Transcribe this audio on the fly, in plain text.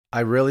I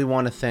really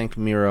want to thank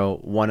Miro,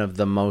 one of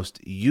the most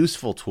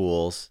useful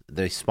tools.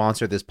 They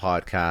sponsor this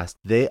podcast.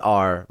 They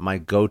are my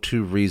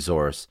go-to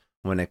resource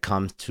when it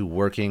comes to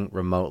working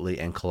remotely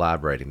and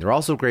collaborating. They're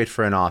also great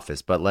for an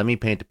office, but let me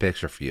paint a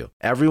picture for you.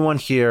 Everyone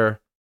here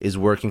is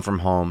working from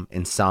home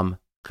in some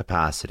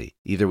capacity.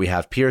 Either we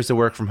have peers that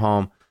work from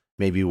home,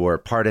 maybe we're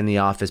part in the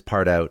office,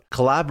 part out.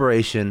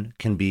 Collaboration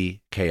can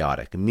be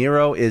chaotic.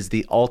 Miro is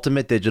the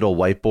ultimate digital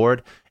whiteboard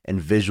and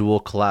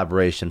visual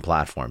collaboration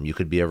platform. You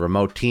could be a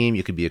remote team,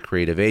 you could be a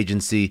creative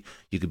agency,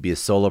 you could be a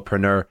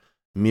solopreneur.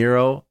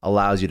 Miro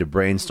allows you to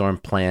brainstorm,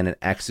 plan, and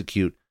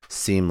execute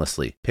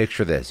seamlessly.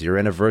 Picture this. You're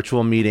in a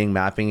virtual meeting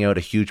mapping out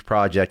a huge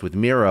project with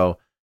Miro.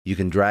 You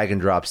can drag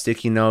and drop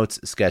sticky notes,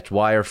 sketch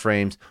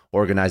wireframes,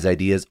 organize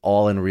ideas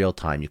all in real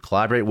time. You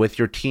collaborate with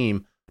your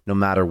team no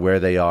matter where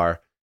they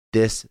are.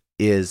 This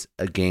is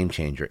a game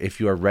changer.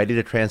 If you are ready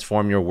to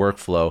transform your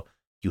workflow,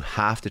 you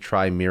have to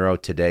try Miro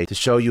today. To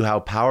show you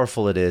how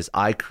powerful it is,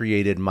 I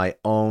created my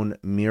own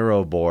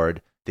Miro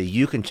board that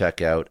you can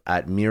check out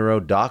at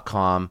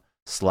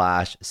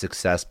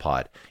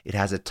miro.com/successpod. It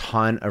has a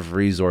ton of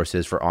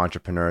resources for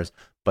entrepreneurs,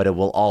 but it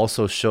will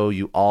also show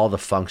you all the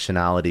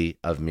functionality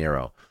of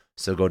Miro.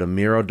 So go to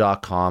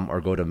miro.com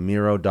or go to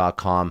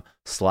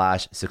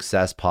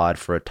miro.com/successpod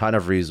for a ton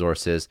of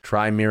resources.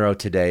 Try Miro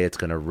today. It's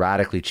going to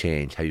radically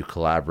change how you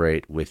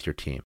collaborate with your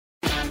team.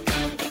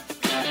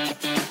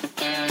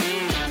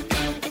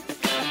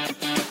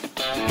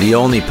 The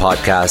only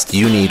podcast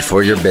you need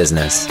for your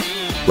business.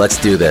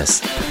 Let's do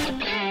this.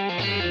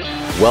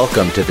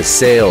 Welcome to the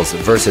Sales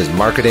versus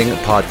Marketing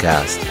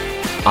Podcast.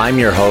 I'm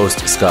your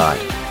host, Scott.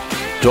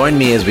 Join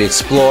me as we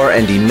explore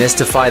and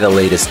demystify the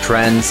latest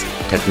trends,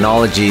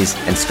 technologies,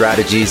 and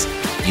strategies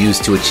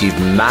used to achieve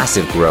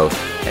massive growth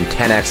and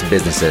 10x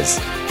businesses.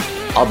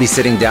 I'll be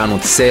sitting down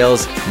with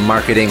sales,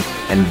 marketing,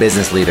 and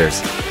business leaders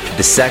to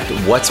dissect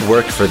what's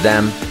worked for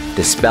them,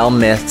 dispel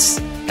myths,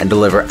 and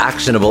deliver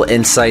actionable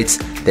insights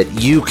that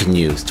you can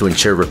use to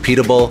ensure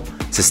repeatable,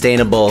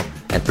 sustainable,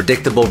 and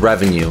predictable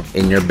revenue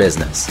in your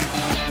business.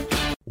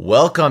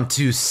 Welcome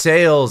to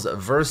Sales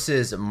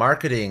versus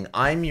Marketing.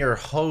 I'm your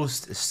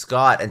host,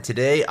 Scott, and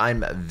today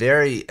I'm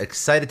very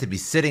excited to be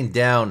sitting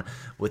down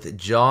with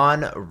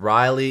John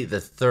Riley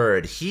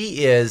III.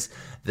 He is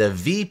the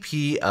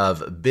VP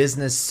of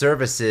Business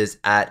Services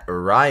at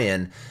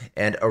Orion,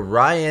 and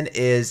Orion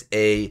is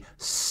a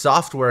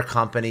software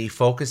company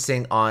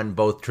focusing on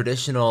both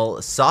traditional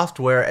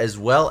software as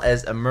well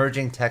as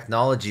emerging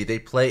technology. They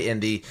play in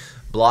the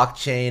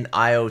blockchain,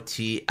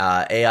 IoT,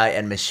 AI,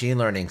 and machine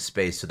learning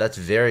space. So that's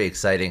very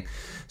exciting.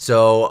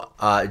 So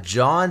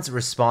John's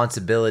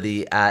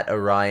responsibility at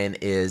Orion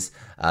is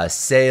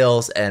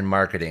sales and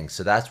marketing.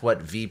 So that's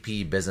what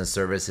VP Business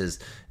Services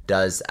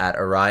does at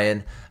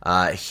Orion.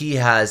 He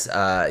has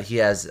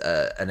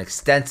an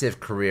extensive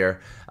career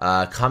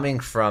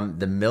coming from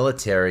the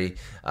military.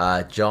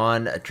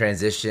 John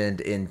transitioned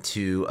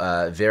into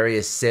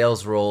various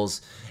sales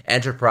roles,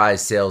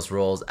 enterprise sales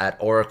roles at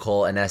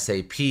Oracle and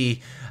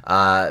SAP,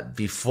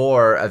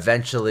 before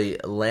eventually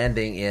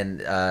landing in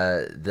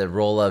the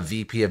role of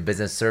VP of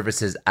Business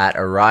Services at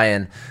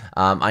Orion.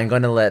 I'm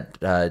going to let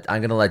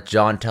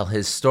John tell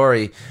his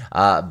story,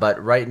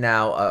 but right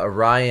now,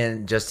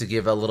 Orion, just to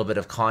give a little bit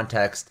of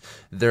context,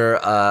 they're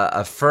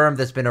a firm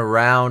that's been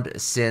around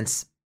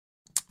since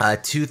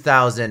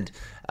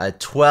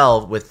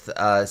 2012 with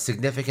a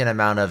significant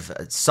amount of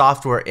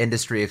software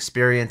industry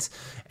experience,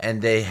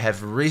 and they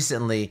have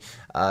recently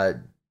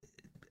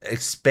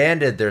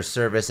expanded their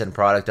service and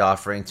product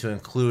offering to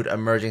include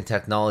emerging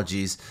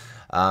technologies.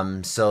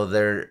 So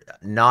they're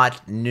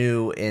not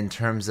new in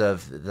terms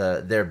of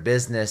their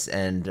business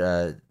and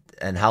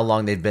how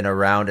long they've been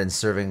around and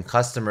serving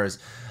customers,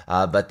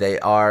 but they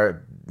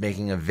are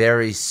making a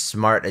very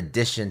smart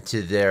addition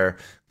to their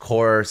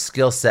core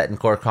skill set and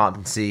core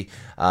competency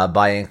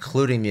by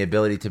including the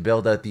ability to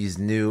build out these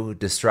new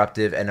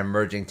disruptive and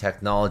emerging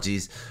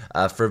technologies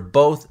for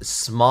both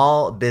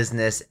small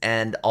business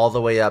and all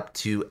the way up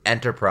to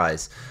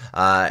enterprise.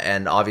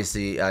 And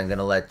obviously, I'm going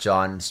to let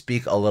John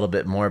speak a little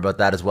bit more about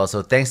that as well.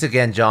 So thanks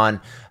again, John,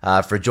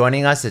 for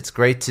joining us. It's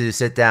great to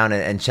sit down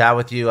and chat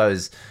with you. I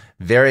was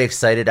very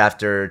excited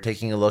after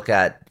taking a look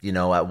at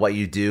what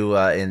you do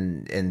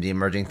in the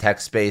emerging tech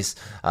space.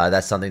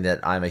 That's something that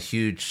I'm a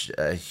huge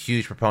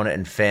proponent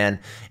and fan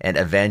and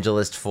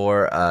evangelist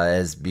for.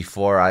 As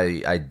before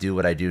I do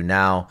what I do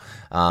now,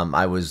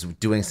 I was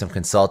doing some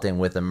consulting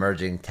with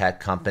emerging tech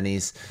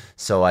companies,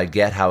 so I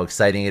get how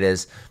exciting it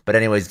is. But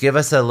anyways, give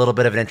us a little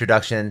bit of an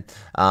introduction.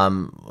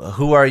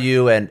 Who are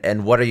you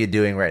and what are you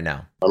doing right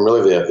now? I'm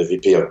really the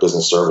VP of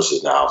Business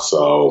Services now,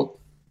 so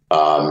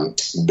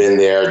been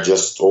there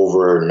just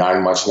over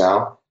 9 months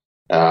now,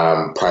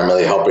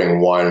 primarily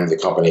helping the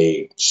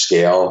company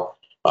scale,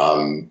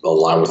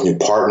 align with new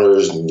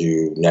partners,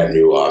 new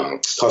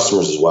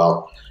customers as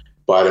well.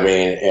 But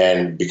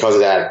and because of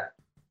that,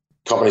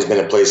 company's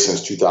been in place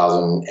since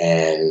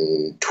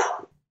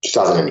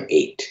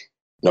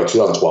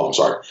 2012. I'm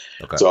sorry.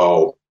 Okay.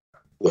 So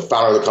the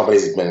founder of the company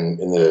has been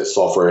in the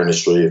software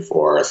industry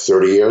for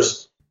 30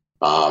 years.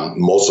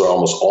 Almost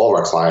all of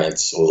our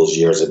clients over those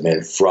years have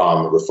been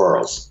from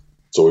referrals.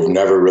 So we've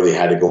never really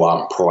had to go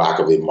out and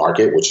proactively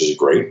market, which is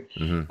great.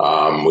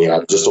 We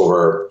have just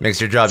over Makes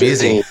your job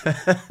 15, easy.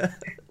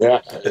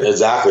 yeah,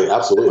 exactly.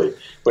 Absolutely.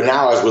 But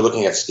now as we're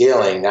looking at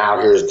scaling,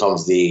 now here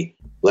comes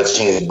let's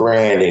change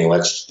branding.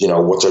 What's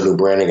our new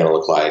branding going to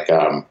look like?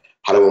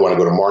 How do we want to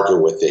go to market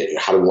with it?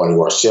 How do we want to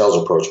do our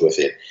sales approach with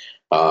it?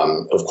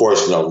 Of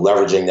course,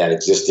 leveraging that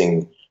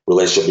existing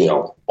relationship,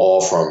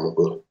 all from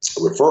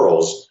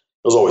referrals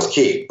is always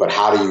key. But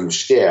how do you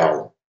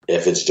scale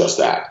if it's just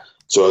that?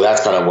 So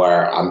that's kind of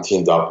where I'm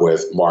teamed up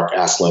with Mark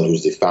Aslan,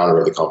 who's the founder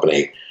of the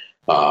company.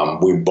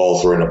 We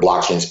both were in the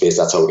blockchain space.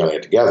 That's how we're going to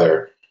get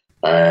together.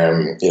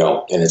 And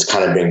it's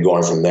kind of been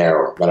going from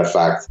there. Matter of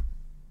fact,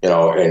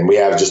 and we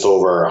have just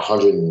over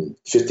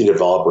 150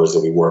 developers that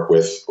we work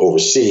with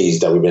overseas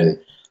that they've been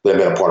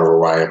a part of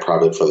Orion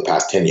probably for the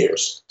past 10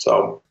 years.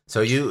 So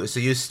you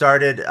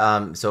started,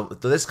 so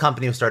this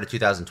company was started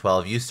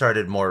 2012. You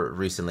started more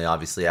recently,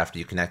 obviously, after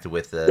you connected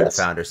with the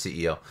founder,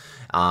 CEO.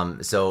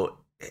 So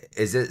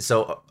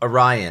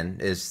Orion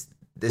this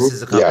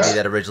is a company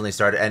that originally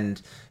started,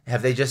 and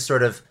have they just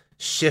sort of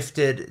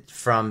shifted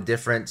from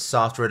different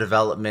software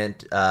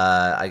development,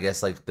 I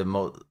guess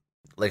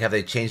have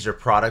they changed their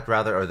product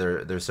rather, or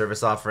their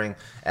service offering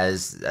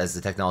as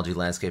the technology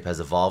landscape has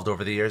evolved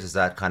over the years? Is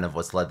that kind of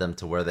what's led them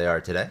to where they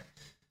are today?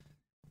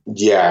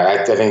 Yeah,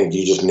 I think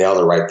you just nailed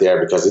it right there,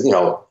 because,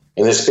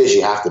 in this space,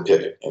 you have to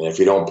pivot. And if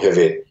you don't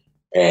pivot,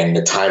 and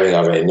the timing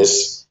of it in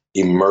this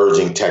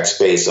emerging tech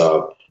space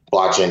of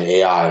blockchain,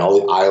 AI, and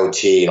all the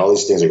IoT and all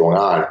these things are going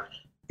on,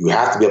 you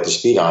have to be up to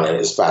speed on it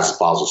as fast as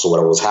possible. So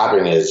what was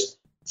happening is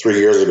 3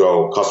 years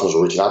ago, customers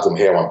were reaching out to them,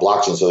 hey, I want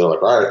blockchain. So they're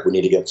like, all right, we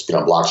need to get up to speed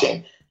on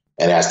blockchain.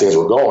 And as things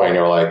were going, they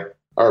were like,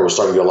 all right, we're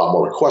starting to get a lot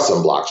more requests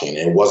on blockchain.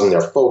 And it wasn't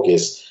their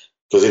focus,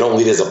 because they don't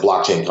lead as a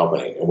blockchain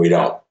company, and we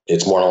don't.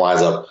 It's more on the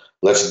lines of,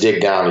 let's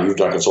dig down, and you've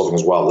done consulting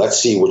as well. Let's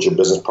see what your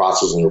business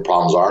processes and your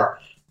problems are,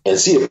 and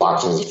see if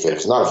blockchain is a fit. If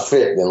it's not a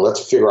fit, then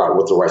let's figure out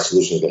what the right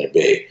solution is going to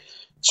be.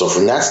 So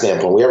from that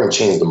standpoint, we haven't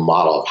changed the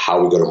model of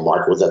how we go to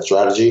market with that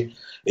strategy.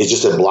 It's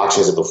just that blockchain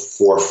is at the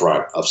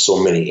forefront of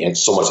so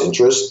much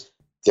interest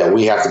that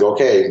we have to go,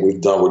 okay, we're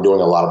doing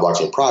a lot of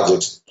blockchain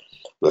projects.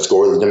 Let's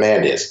go where the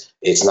demand is.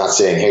 It's not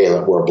saying, hey,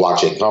 we're a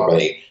blockchain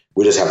company.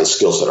 We just have the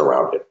skill set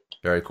around it.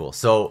 Very cool.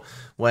 So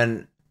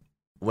when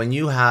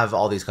you have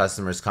all these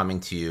customers coming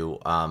to you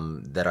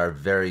that are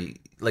very,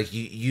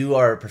 you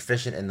are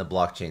proficient in the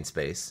blockchain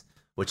space,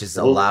 which has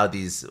allowed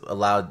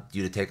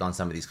you to take on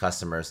some of these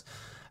customers.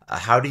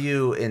 How do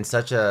you, in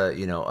such a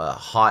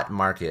hot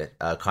market,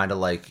 kind of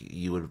like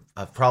you would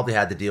have probably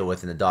had to deal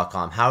with in the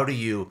 .com, how do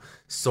you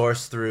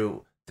source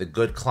through the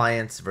good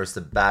clients versus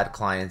the bad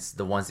clients,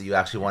 the ones that you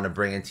actually want to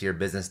bring into your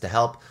business to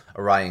help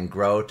Orion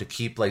grow, to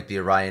keep the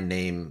Orion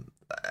name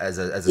as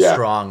a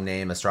strong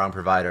name, a strong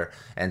provider,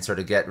 and sort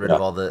of get rid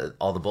of all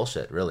the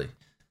bullshit, really?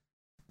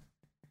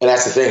 And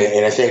that's the thing.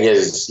 And I think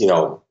is, you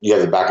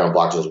have the background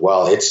blockchain as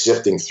well. It's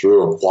sifting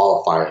through and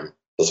qualifying them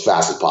as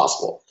fast as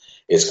possible.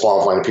 It's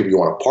qualifying the people you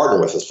want to partner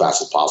with as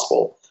fast as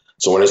possible.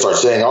 So when they start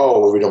saying,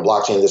 oh, we're doing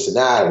blockchain, this and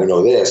that, and we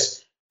know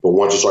this, but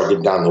once you start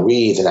getting down in the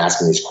weeds and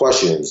asking these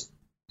questions,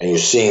 and you're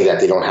seeing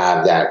that they don't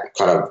have that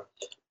kind of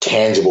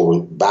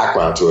tangible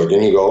background to it,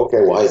 then you go,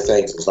 okay, well, hey,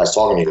 thanks. It was nice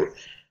talking to you.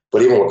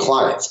 But even with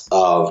clients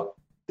of,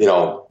 hey,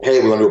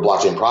 we want to do a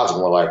blockchain project.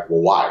 And we're like,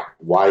 well, why?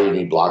 Why do you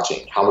need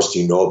blockchain? How much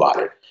do you know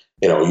about it?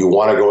 You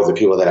want to go with the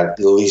people that have at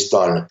least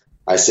done,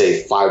 I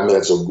say, 5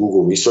 minutes of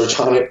Google research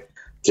on it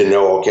to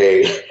know,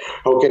 okay,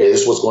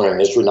 this is what's going on in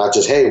the industry, not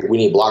just, hey, we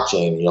need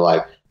blockchain. And you're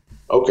like,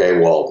 okay,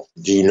 well,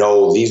 do you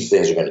know these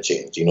things are going to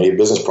change? Do you know your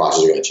business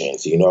processes are going to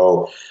change? Do you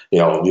know,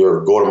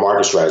 your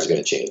go-to-market strategy is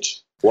going to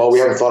change? Well, we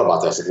haven't thought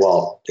about that. It's like,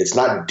 well,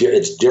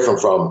 it's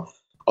different from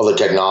other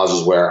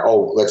technologies where,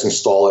 let's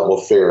install it, we'll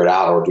figure it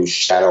out, or do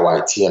shadow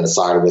IT on the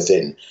side with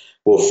it, and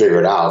we'll figure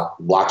it out.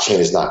 Blockchain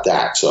is not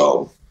that.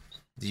 So,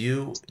 do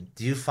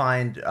you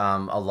find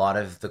a lot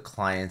of the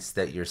clients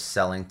that you're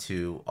selling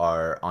to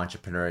are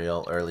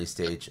entrepreneurial, early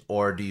stage,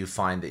 or do you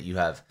find that you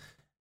have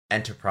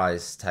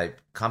enterprise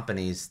type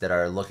companies that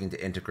are looking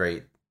to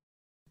integrate?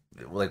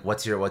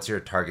 What's your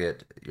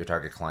target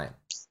client?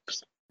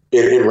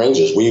 It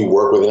ranges. We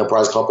work with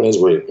enterprise companies.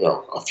 We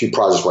a few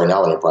projects right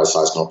now with enterprise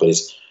size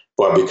companies.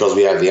 But because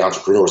we have the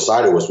entrepreneur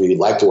side of us, we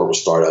like to work with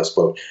startups,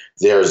 but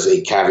there's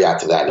a caveat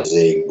to that. There's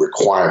a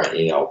requirement.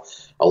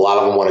 A lot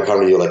of them want to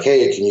come to you like,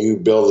 hey, can you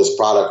build this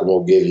product and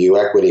we'll give you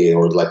equity,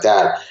 or like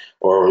that.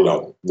 Or,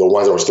 the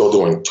ones that were still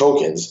doing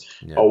tokens,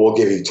 we'll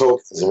give you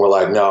tokens. And we're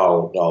like,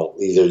 no,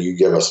 either you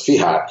give us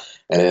fiat,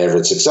 and then if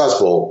it's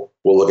successful,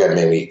 we'll look at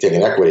maybe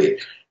taking equity.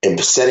 And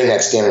setting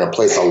that standard in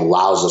place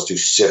allows us to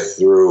sift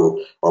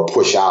through or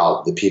push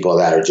out the people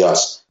that are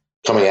just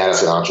coming at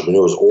us as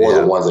entrepreneurs, or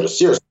the ones that are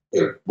serious.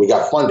 We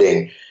got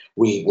funding.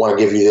 We want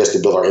to give you this to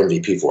build our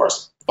MVP for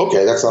us.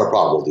 Okay, that's not a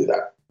problem. We'll do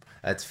that.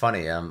 That's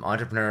funny.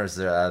 Entrepreneurs,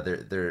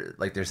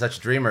 they're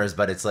such dreamers,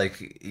 but it's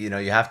like, you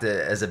have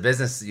to, as a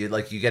business, you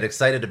get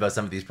excited about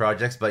some of these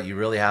projects, but you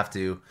really have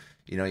to,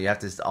 you have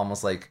to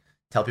almost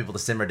tell people to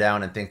simmer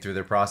down and think through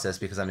their process,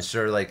 because I'm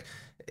sure like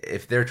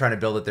if they're trying to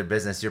build up their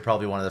business, you're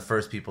probably one of the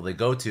first people they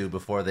go to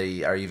before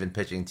they are even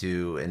pitching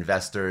to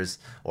investors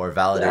or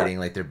validating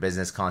like their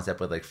business concept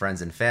with like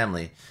friends and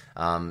family.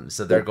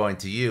 So they're going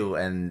to you,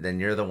 and then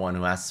you're the one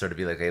who has to sort of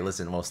be like, hey,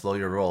 listen, well, slow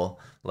your roll.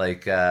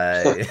 Like,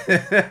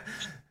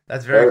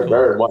 that's very cool.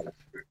 Very much.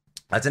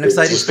 That's an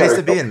exciting space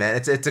to be in, man.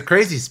 It's a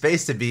crazy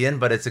space to be in,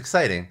 but it's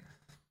exciting.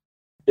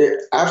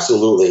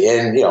 Absolutely.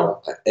 And,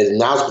 and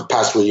now it's the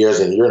past 3 years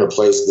and you're in a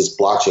place, this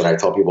blockchain, I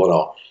tell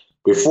people,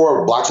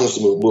 before blockchain used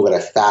to move at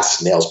a fast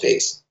snail's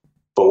pace.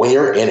 But when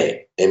you're in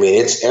it, I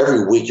mean, it's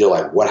every week you're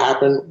like, what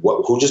happened?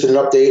 Who just did an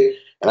update?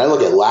 And I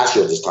look at last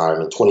year at this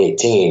time in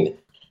 2018,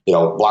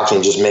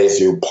 blockchain just made it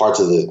through parts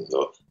of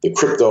the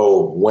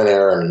crypto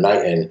winter and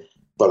night.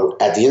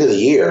 But at the end of the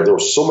year, there were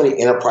so many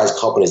enterprise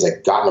companies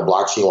that got into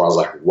blockchain where I was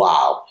like,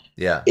 wow,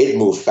 it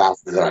moved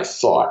faster than I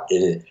thought.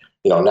 And,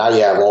 now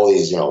you have all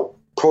these,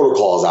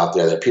 protocols out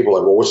there that people are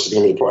like, well, which is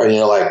going to be, and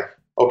you're like,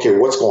 okay,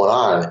 what's going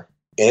on? And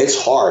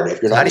it's hard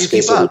if you're not. How do you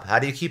keep up? How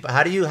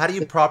do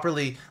you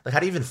properly, like, how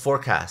do you even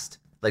forecast,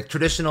 like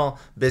traditional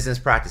business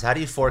practice? How do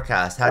you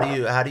forecast?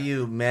 How do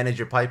you manage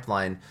your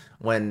pipeline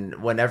when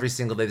every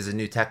single day there's a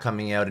new tech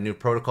coming out, a new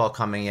protocol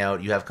coming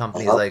out? You have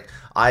companies like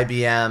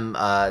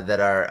IBM that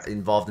are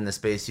involved in the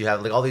space. You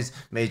have like all these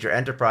major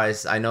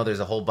enterprise. I know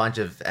there's a whole bunch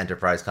of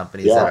enterprise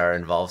companies that are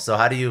involved. So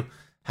how do you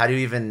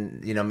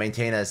even,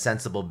 maintain a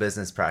sensible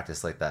business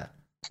practice like that?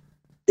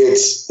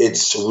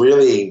 It's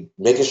really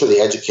making sure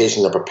the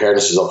education and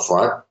preparedness is up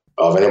front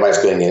of anybody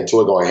that's getting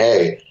into it, going,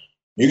 hey,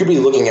 you could be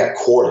looking at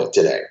Corda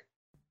today,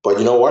 but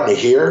you know what?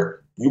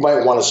 Here, you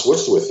might want to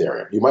switch to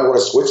Ethereum. You might want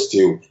to switch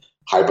to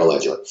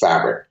Hyperledger,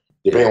 Fabric,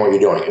 depending on what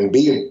you're doing, and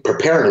be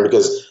preparing them,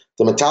 because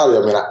the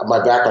mentality,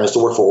 my background is to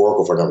work for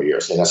Oracle for a number of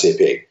years in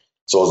SAP.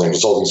 So I was in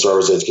consulting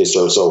service, education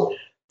service. So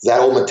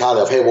that old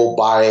mentality of, hey, we'll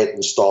buy it,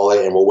 install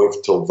it, and we'll wait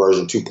until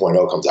version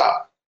 2.0 comes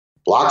out.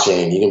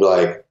 Blockchain, you can be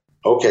like,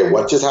 okay,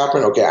 what just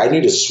happened? Okay, I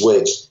need to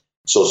switch.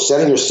 So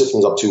setting your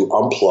systems up to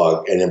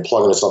unplug and then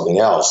plug into something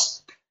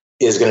else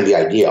is going to be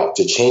ideal.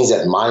 To change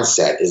that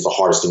mindset is the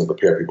hardest thing to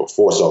prepare people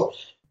for. So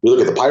we look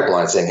at the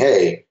pipeline saying,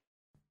 hey,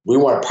 we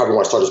probably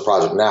want to start this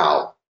project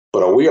now,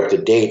 but are we up to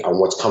date on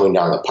what's coming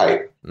down the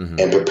pipe?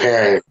 And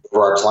preparing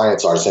for our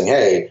clients are saying,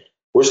 hey,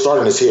 we're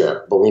starting this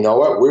here, but we know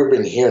what? We've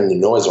been hearing the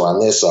noise around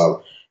this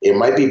of, it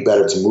might be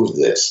better to move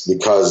to this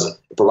because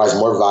it provides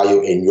more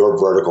value in your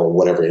vertical,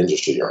 whatever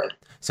industry you're in.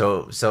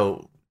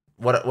 So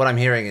what I'm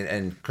hearing,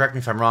 and correct me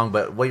if I'm wrong,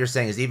 but what you're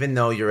saying is even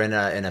though you're in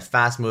a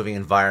fast moving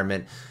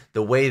environment,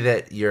 the way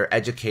that you're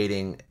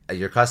educating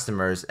your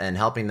customers and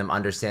helping them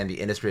understand the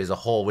industry as a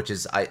whole, which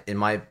is, in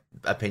my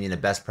opinion, a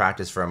best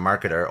practice for a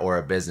marketer or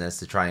a business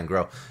to try and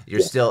grow,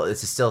 it's still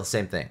the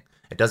same thing.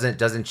 It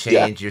doesn't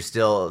change. You're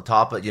still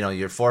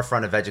you're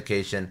forefront of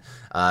education.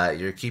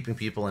 You're keeping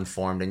people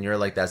informed, and you're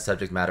like that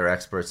subject matter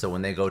expert. So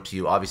when they go to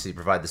you, obviously you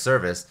provide the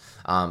service,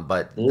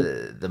 but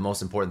the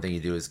most important thing you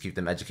do is keep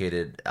them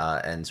educated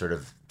and sort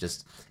of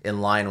just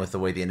in line with the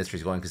way the industry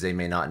is going, because they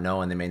may not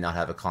know and they may not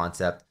have a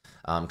concept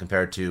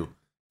compared to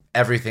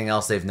everything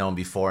else they've known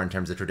before in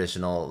terms of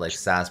traditional like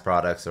SaaS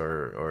products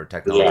or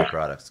technology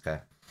products.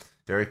 Okay,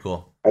 very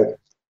cool. And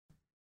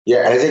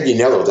I think you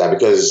nailed it with that,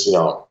 because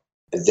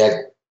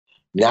that.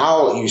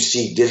 Now you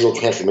see digital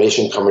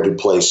transformation come into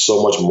play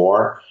so much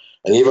more.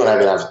 And even,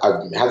 I've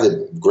had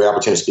the great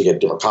opportunity to speak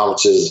at different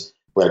conferences,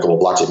 we had a couple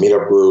of blockchain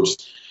meetup groups,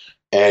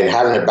 and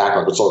having a background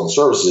in consulting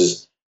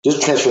services,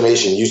 digital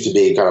transformation used to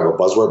be kind of a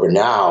buzzword, but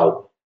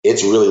now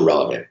it's really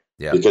relevant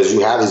because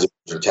you have these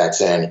different techs,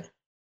 and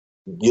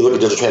you look at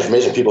digital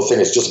transformation, people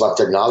think it's just about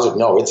technology.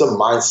 No, it's a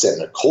mindset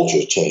and a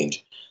culture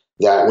change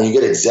that when you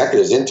get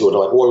executives into it, they're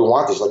like, well, we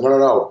want this. Like,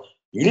 no.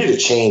 You need to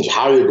change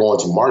how you're going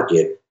to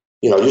market.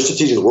 Your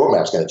strategic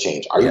roadmap is going to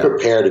change. Are you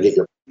prepared to get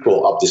your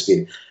people up to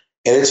speed?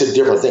 And it's a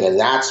different thing. And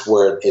that's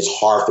where it's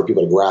hard for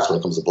people to grasp when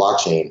it comes to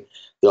blockchain.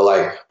 They're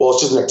like, well,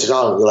 it's just an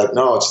technology. They're like,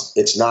 no,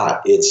 it's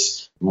not.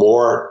 It's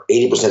more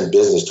 80%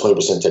 business,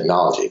 20%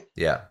 technology.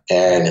 Yeah.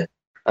 And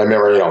I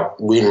remember,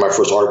 reading my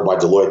first article by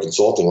Deloitte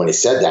Consulting when he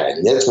said that.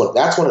 And that's when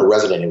it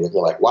resonated with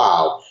me. Like,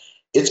 wow,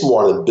 it's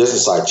more on the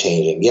business side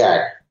changing.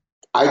 Yeah,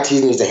 IT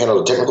needs to handle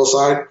the technical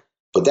side,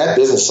 but that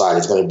business side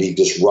is going to be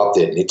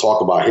disrupted. And they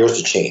talk about, here's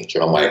the change.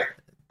 And I'm like,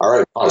 all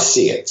right, I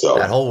see it. So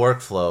that whole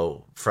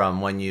workflow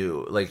from when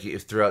you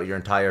throughout your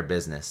entire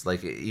business,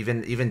 like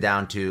even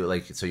down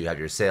to so you have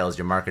your sales,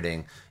 your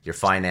marketing, your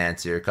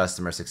finance, your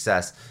customer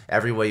success,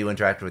 every way you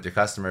interact with your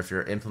customer, if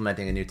you're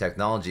implementing a new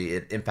technology,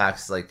 it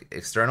impacts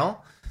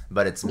external,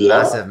 but it's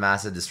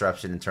massive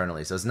disruption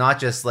internally. So it's not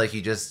just like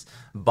you just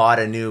bought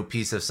a new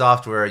piece of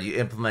software, you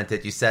implement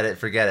it, you set it,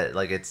 forget it.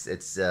 Like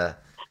it's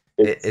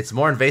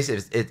more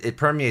invasive. It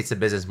permeates the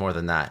business more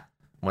than that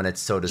when it's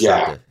so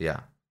disruptive.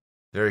 Yeah.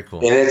 Very cool.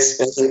 And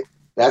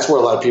that's where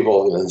a lot of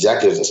people,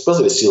 executives,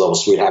 especially the C-level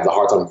suite, have the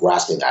hard time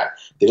grasping that.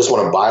 They just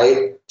want to buy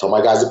it, tell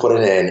my guys to put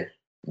it in,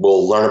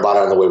 we'll learn about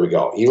it on the way we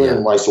go.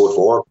 Even when I used to work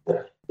for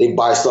Oracle, they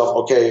buy stuff.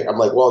 Okay, I'm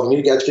like, well, you need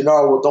to get educated.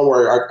 No, well, don't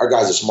worry, our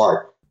guys are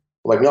smart.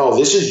 I'm like, no,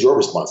 this is your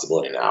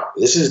responsibility now.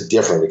 This is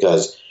different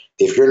because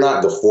if you're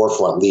not the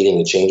forefront leading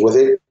the change with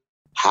it,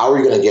 how are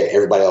you going to get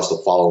everybody else to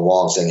follow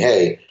along saying,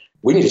 hey,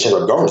 we need to change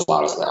our governance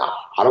models now?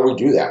 How do we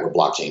do that with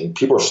blockchain?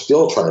 People are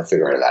still trying to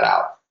figure that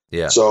out.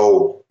 Yeah.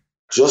 So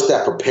just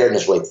that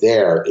preparedness right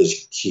there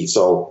is key.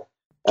 So,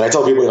 and I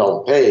tell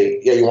people, hey,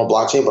 yeah, you want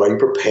blockchain, but are you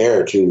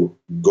prepared to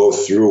go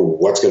through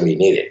what's going to be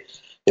needed?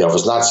 If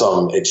it's not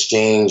some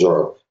exchange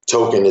or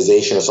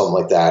tokenization or something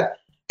like that,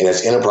 and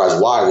it's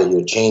enterprise-wide that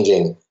you're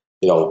changing,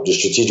 the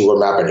strategic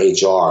roadmap in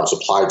HR and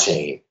supply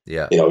chain.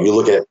 Yeah. You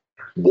look at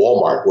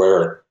Walmart,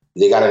 where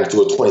they got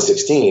into it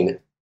 2016.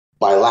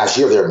 By last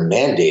year, they're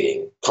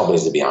mandating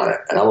companies to be on it.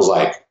 And I was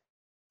like,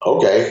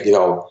 okay,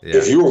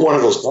 if you were one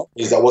of those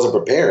companies that wasn't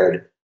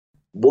prepared,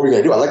 what were you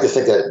going to do? I like to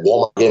think that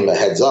Walmart gave them a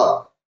heads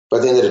up. But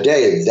at the end of the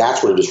day,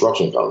 that's where the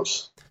disruption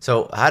comes.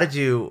 So how did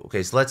you,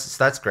 so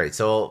that's great.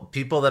 So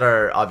people that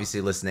are obviously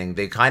listening,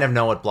 they kind of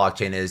know what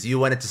blockchain is. You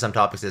went into some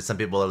topics that some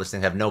people are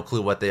listening have no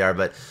clue what they are,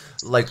 but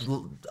like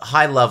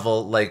high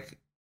level, like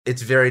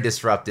it's very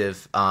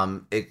disruptive.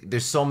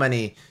 There's so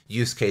many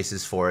use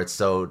cases for it.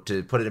 So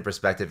to put it in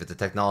perspective, it's a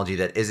technology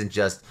that isn't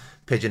just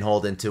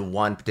pigeonholed into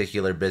one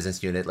particular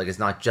business unit. Like it's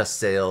not just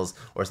sales,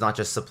 or it's not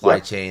just supply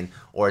chain,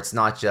 or it's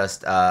not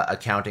just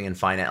accounting and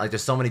finance. Like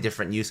there's so many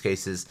different use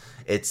cases.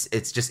 It's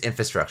just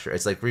infrastructure.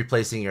 It's like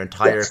replacing your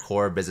entire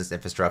core business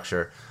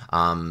infrastructure.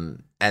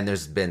 And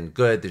there's been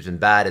good, there's been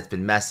bad, it's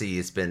been messy,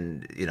 it's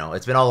been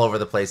it's been all over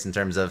the place in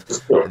terms of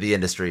the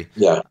industry.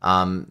 Yeah.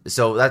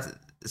 So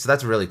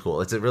that's really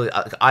cool. It's a really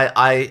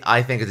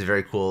I think it's a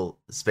very cool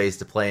space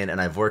to play in,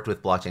 and I've worked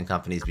with blockchain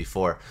companies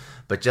before.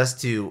 But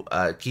just to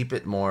keep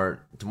it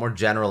more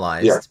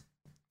generalized,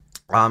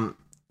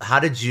 how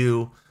did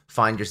you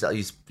find yourself?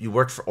 You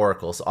worked for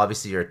Oracle, so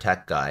obviously you're a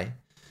tech guy.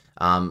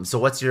 So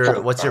what's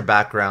your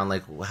background?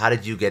 Like, how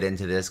did you get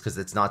into this? Because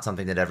it's not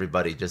something that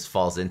everybody just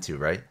falls into,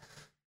 right?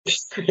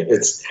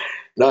 It's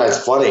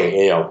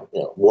funny.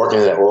 Working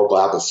in the Oracle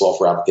Apple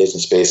software application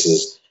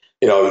spaces.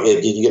 You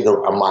get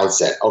a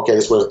mindset. Okay,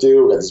 this is what to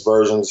do. We got these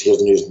versions. Here's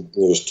the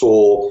newest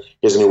tool.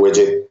 Here's a new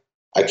widget.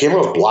 I came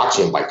up with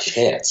blockchain by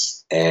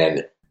chance,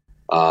 and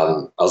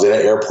I was in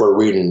an airport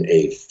reading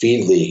a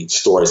Feedly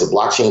story. It said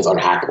blockchain's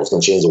unhackable. It's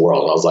going to change the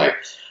world. And I was like,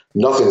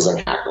 nothing's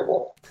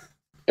unhackable.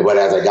 But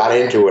as I got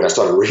into it, and I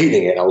started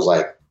reading it, I was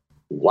like,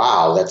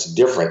 wow, that's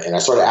different. And I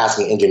started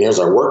asking engineers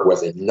I work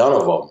with, and none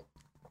of them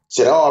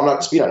said, oh, I'm not up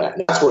to speed on that.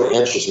 And that's what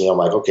interests me. I'm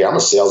like, okay, I'm a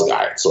sales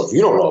guy. So if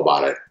you don't know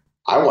about it,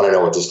 I want to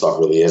know what this stuff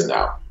really is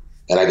now.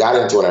 And I got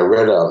into it. I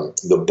read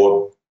the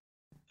book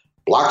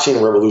Blockchain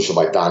Revolution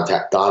by Don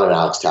and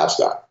Alex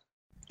Tapscott.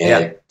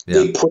 And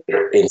they put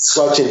it in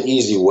such an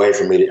easy way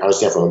for me to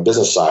understand from a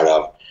business side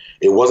of,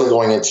 it wasn't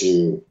going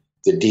into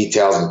the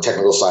details and the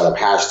technical side of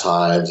hash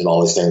times and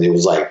all these things. It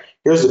was like,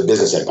 here's the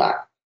business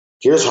impact.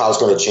 Here's how it's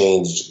going to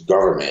change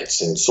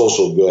governments and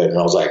social good. And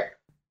I was like,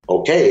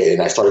 okay.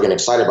 And I started getting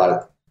excited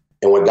about it.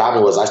 And what got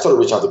me was I started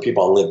reaching out to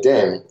people on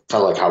LinkedIn,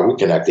 kind of like how we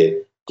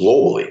connected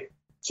globally.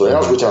 So then I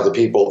was reaching out to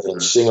people in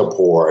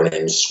Singapore and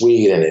in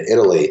Sweden and in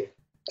Italy.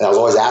 And I was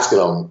always asking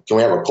them, can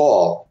we have a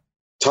call?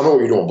 Tell me what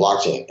you're doing with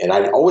blockchain. And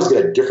I'd always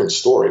get a different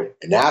story.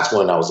 And that's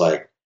when I was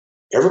like,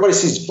 everybody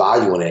sees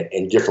value in it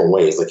in different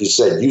ways. Like you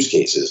said, use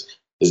cases.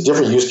 There's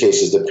different use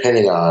cases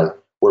depending on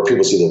where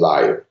people see the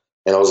value.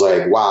 And I was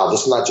like, wow,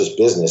 this is not just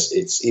business.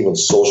 It's even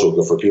social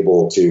good for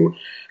people to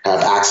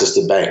have access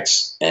to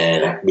banks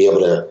and be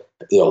able to,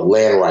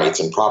 land rights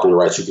and property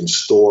rights you can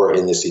store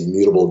in this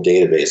immutable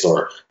database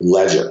or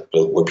ledger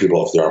with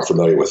people if they're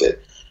unfamiliar with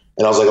it.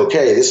 And I was like,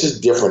 okay, this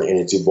is different and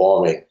it's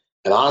evolving.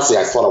 And honestly,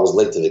 I thought I was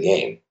late to the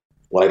game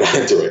when I got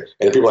into it.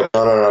 And people were like,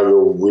 no,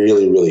 you're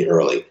really, really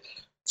early.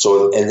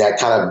 So, and that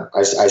kind of,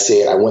 I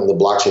say it, I went in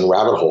the blockchain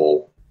rabbit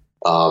hole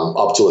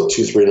up to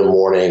 2-3 in the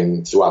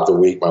morning throughout the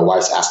week. My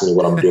wife's asking me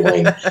what I'm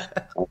doing.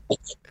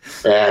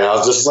 And I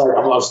was just like,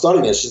 I'm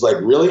studying it. She's like,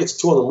 really? It's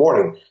 2 in the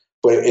morning.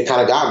 But it kind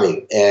of got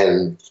me.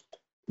 And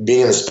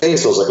being in the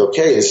space, I was like,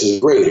 okay, this is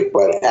great.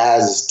 But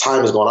as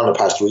time has gone on the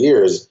past 3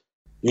 years,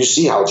 you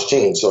see how it's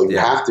changed. So you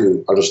have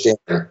to understand,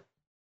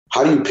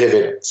 how do you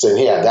pivot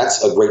saying, yeah,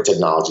 that's a great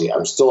technology.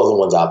 I'm still other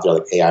ones out there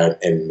like AI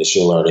and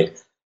machine learning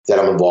that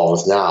I'm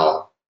involved with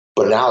now.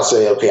 But now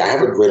say, okay, I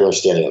have a greater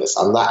understanding of this.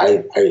 I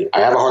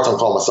have a hard time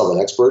calling myself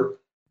an expert.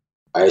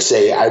 I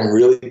say I'm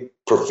really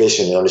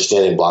proficient in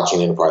understanding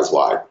blockchain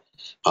enterprise-wide.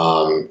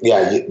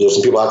 There's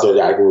some people out there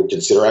that I would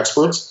consider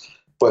experts.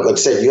 But like I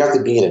said, you have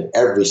to be in it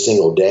every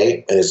single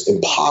day, and it's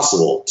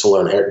impossible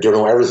to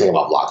know everything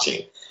about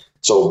blockchain.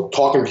 So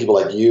talking to people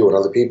like you and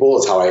other people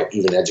is how I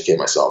even educate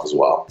myself as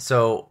well.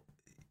 So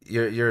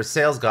you're a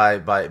sales guy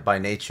by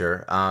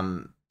nature.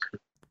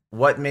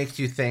 What makes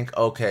you think,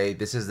 okay,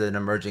 this is an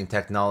emerging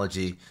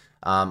technology?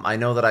 I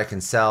know that I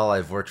can sell.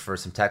 I've worked for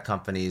some tech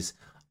companies.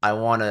 I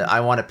want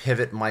to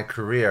pivot my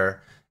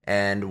career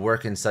and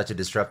work in such a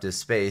disruptive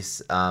space.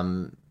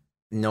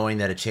 Knowing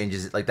that it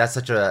changes, like that's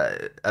such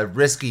a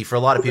risky, for a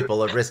lot of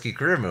people, a risky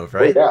career move,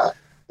 right? Yeah,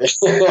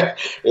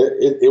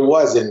 it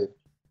was, and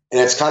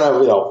it's kind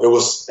of, it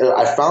was.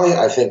 I found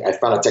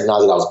a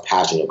technology that I was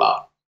passionate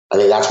about. I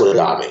think that's what it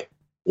got me.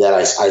 That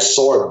I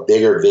saw a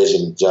bigger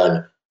vision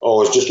than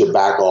oh, it's just your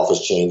back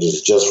office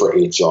changes just for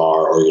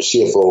HR or your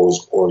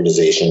CFO's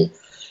organization.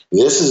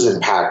 This is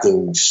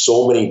impacting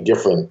so many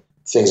different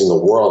things in the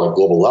world on a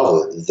global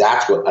level.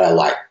 That's what I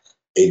like.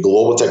 A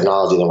global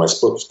technology. And when I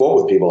spoke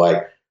with people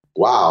like,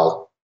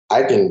 wow,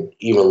 I can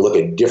even look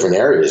at different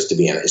areas to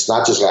be in. It's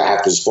not just I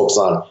have to just focus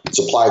on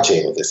supply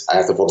chain with this. I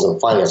have to focus on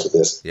finance with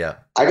this. Yeah.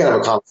 I can have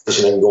a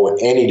conversation that can go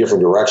in any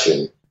different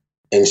direction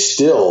and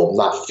still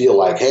not feel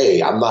like,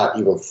 hey, I'm not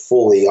even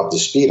fully up to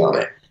speed on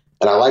it.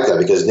 And I like that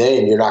because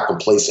then you're not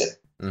complacent.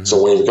 Mm-hmm.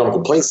 So when you become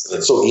complacent,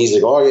 it's so easy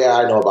to go, oh, yeah,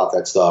 I know about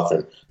that stuff.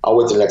 And I'll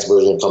wait till the next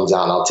version comes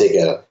out and I'll take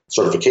a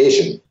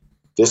certification.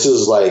 This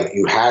is like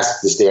you have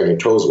to stay on your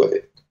toes with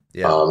it.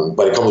 Yeah.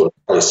 But it comes with a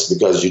price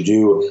because you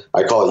do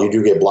get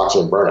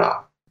blockchain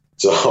burnout.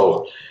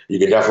 So you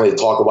can definitely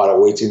talk about it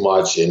way too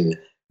much and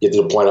get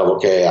to the point of,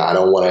 okay, I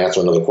don't want to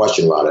answer another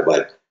question about it.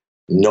 But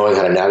knowing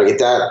how to navigate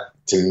that,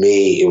 to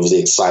me, it was the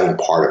exciting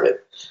part of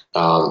it.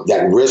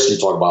 That risk you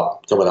talk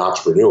about becoming an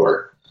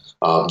entrepreneur,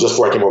 just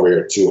before I came over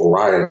here to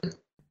Orion,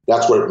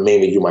 that's what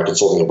made me do my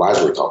consulting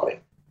advisory company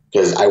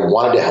because I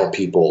wanted to help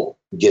people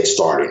get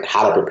started,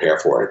 how to prepare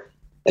for it.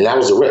 And that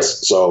was a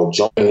risk. So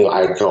jumping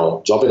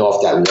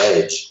off that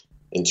ledge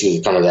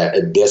into kind of that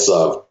abyss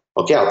of,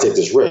 okay, I'll take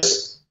this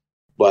risk.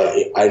 But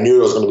I knew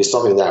it was going to be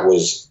something that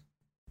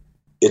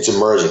it's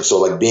emerging. So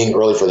like being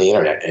early for the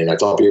internet. And I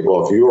tell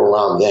people, if you were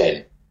around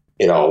then,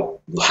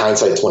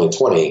 hindsight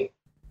 2020,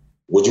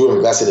 would you have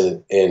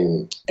invested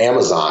in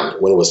Amazon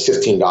when it was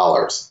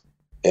 $15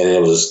 and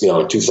it was,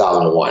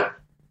 2001?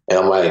 And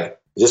I'm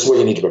like, this is where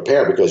you need to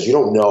prepare because you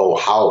don't know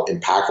how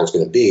impactful it's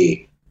going to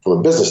be from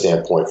a business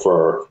standpoint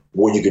for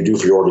what you could do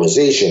for your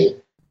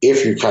organization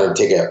if you kind of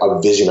take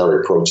a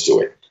visionary approach to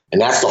it. And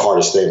that's the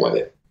hardest thing with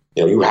it.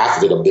 You have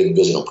to take a big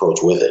vision approach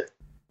with it.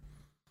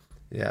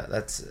 Yeah,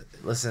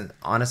 listen,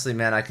 honestly,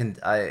 man, I think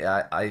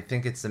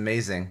it's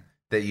amazing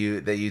that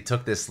you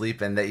took this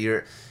leap and that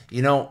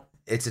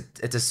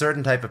it's a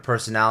certain type of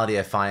personality.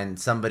 I find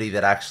somebody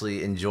that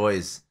actually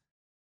enjoys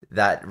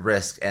that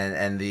risk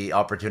and the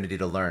opportunity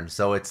to learn.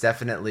 So it's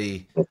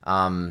definitely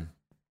something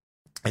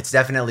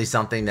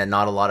that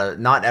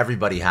not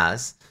everybody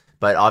has,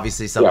 but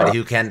obviously somebody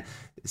who can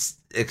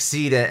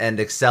exceed and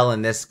excel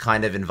in this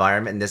kind of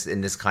environment,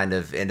 in this kind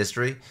of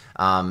industry,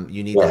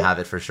 you need to have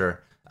it for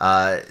sure.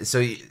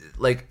 So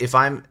like if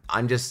I'm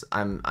just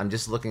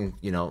looking,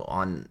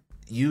 on,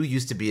 you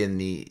used to be in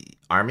the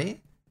Army.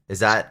 Is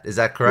that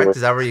correct?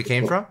 Is that where you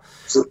came from?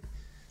 In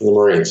the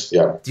Marines.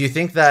 Yeah. Do you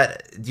think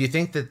that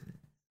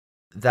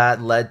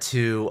led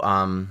to,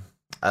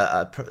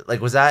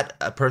 was that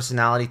a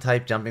personality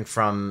type jumping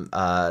from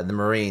the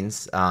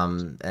Marines,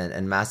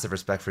 and massive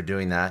respect for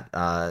doing that.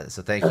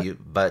 So thank you.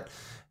 But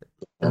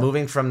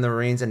moving from the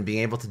Marines and being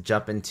able to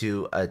jump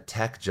into a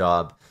tech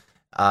job,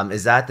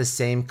 is that the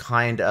same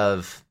kind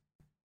of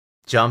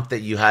jump that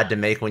you had to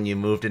make when you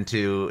moved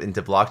into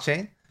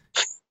blockchain?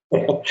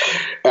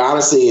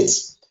 Honestly,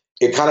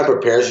 it kind of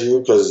prepares you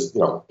because,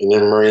 in the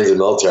Marines and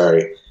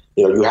military,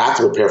 you have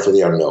to prepare for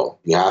the unknown.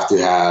 You have to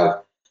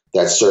have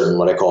that certain,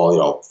 what I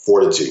call,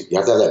 fortitude. You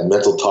have to have that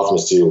mental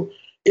toughness to,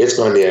 it's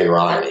going to be a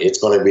grind.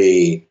 It's going to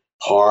be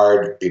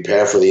hard,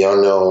 prepare for the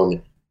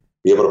unknown,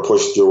 be able to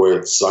push through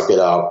it, suck it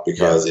up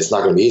because it's not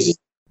going to be easy.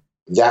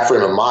 That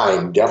frame of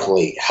mind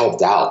definitely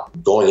helped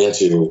out going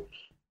into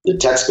the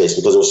tech space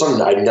because it was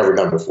something I'd never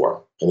done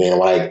before. I mean,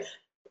 when I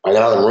got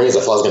out of the Marines,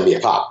 I thought I was going to be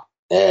a cop.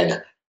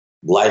 And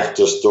life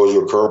just throws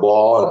you a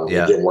curveball and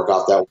it didn't work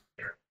out that way.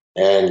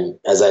 And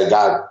as I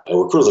got, a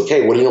recruiter was like,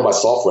 hey, what do you know about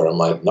software? I'm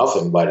like,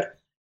 nothing. But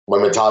my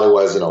mentality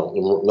was,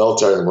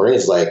 military and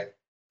Marines, like,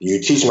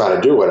 you teach me how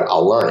to do it,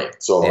 I'll learn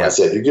it. So I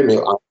said, you give me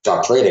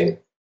on-job training,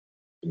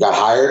 got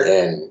hired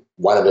and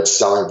wound up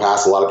excelling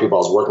past a lot of people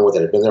I was working with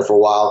that had been there for a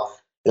while.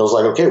 And it was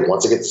like, okay,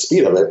 once I get the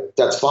speed of it,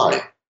 that's fine.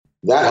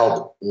 That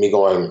helped me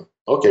going,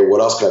 okay,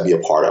 what else could I be a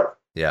part of?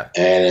 Yeah.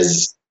 And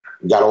as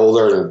I got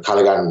older and kind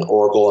of got in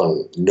Oracle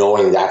and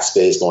knowing that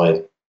space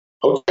going,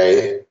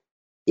 okay,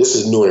 this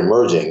is new and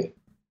emerging.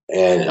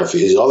 And if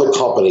these other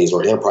companies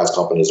or enterprise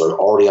companies are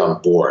already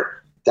on board,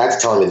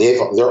 that's telling me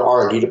their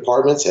R&D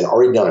departments had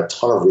already done a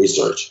ton of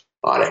research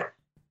on it.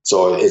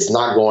 So it's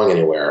not going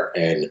anywhere.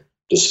 And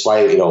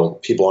despite,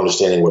 people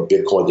understanding what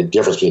Bitcoin, the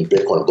difference between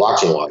Bitcoin and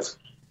blockchain was,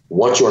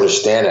 once you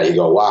understand that, you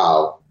go,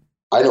 wow,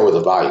 I know where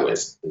the value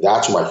is.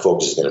 That's where my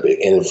focus is going to be.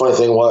 And the funny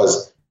thing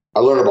was, I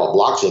learned about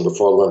blockchain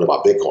before I learned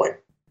about Bitcoin.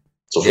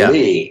 So for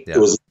me, it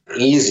was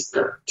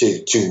easier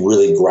to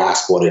really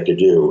grasp what it could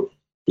do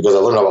because I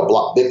learned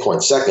about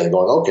Bitcoin second,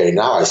 going, okay,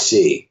 now I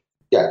see.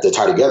 Yeah, they're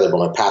tied together, but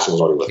my passion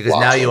was already with because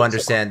now you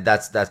understand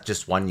that's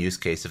just one use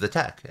case of the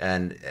tech,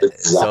 and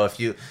so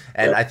if you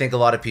I think a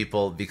lot of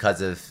people,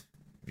 because of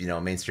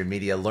mainstream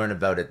media, learn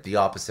about it the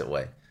opposite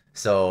way.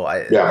 So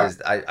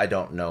I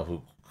don't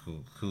know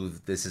who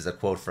this is a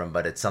quote from,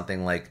 but it's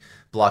something like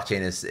blockchain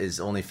is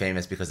only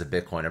famous because of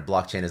Bitcoin, or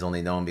blockchain is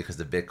only known because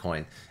of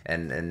Bitcoin,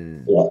 and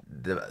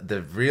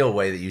the real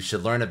way that you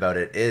should learn about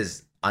it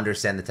is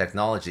understand the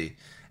technology,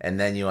 and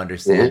then you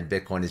understand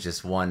Bitcoin is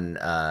just one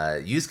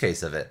use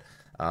case of it.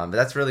 But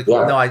that's really cool.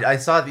 Yeah. No, I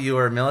saw that you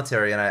were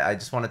military, and I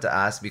just wanted to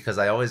ask because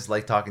I always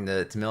like talking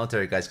to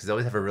military guys because they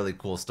always have a really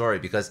cool story.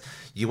 Because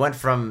you went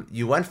from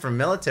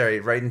military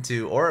right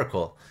into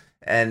Oracle,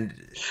 and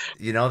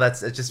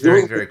it's just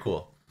very, very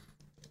cool.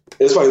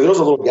 It's funny. There was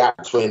a little gap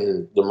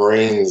between the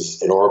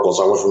Marines and Oracle,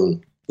 so I went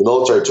from the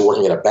military to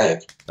working at a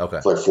bank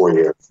Okay. for like 4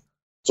 years.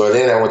 So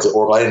then I went to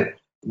Oracle,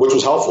 which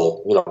was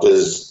helpful,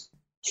 because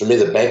for me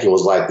the banking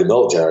was like the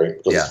military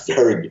because it's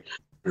very,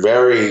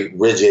 very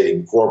rigid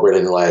and corporate,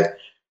 and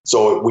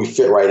so we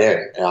fit right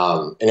in.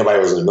 Anybody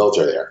who was in the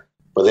military there.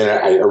 But then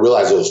I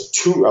realized it was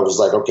too. I was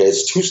like, okay,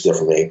 it's too stiff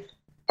for me.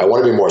 I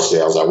want to be more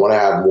sales. I want to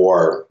have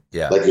more.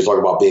 Like you're talking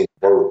about being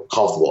more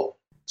comfortable.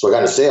 So I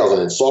got into sales, and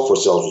then software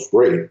sales was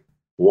great.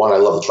 One, I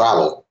love to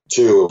travel.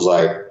 Two, it was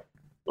like,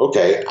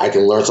 okay, I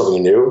can learn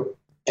something new,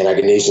 and I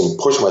can even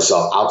push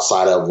myself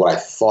outside of what I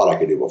thought I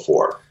could do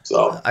before.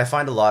 So I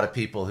find a lot of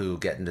people who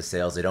get into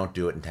sales, they don't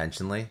do it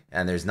intentionally,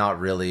 and there's not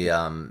really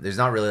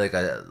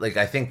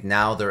I think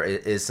now there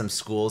is some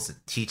schools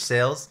that teach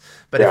sales,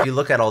 but if you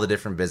look at all the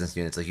different business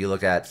units, like you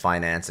look at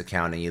finance,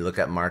 accounting, you look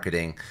at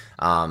marketing,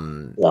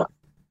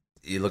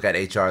 you look at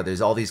HR,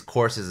 there's all these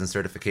courses and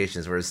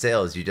certifications, whereas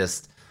sales,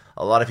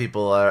 a lot of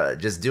people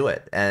just do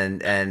it,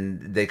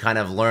 and they kind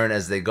of learn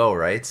as they go,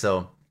 right?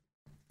 So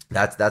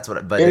that's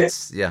what, but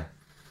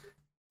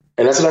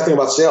And that's another thing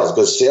about sales,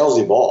 because sales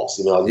evolves.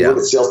 You look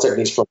at sales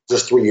techniques from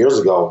just 3 years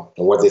ago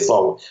and what they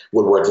thought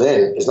would work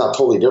then is not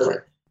totally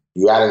different.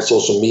 You add in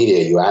social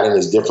media, you add in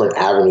these different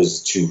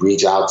avenues to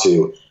reach out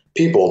to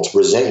people, to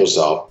present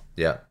yourself.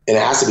 Yeah. And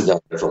it has to be done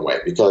a different way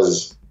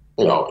because,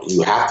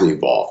 you have to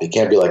evolve. You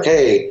can't be like,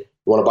 hey, you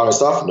want to buy my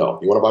stuff? No.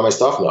 You want to buy my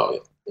stuff? No.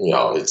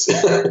 It's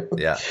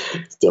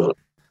it's different.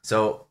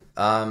 So,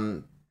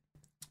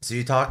 so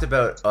you talked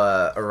about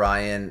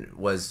Orion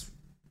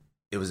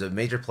it was a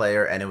major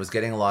player and it was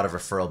getting a lot of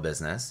referral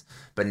business,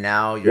 but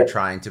now you're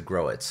trying to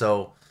grow it.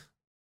 So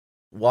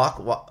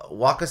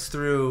walk us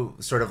through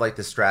sort of like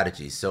the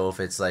strategy. So if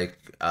it's like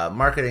a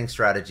marketing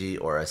strategy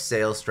or a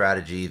sales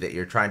strategy that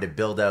you're trying to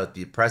build out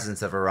the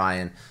presence of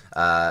Orion,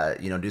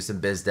 do some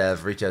biz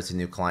dev, reach out to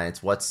new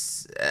clients.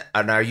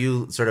 And are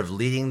you sort of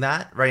leading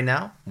that right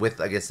now with,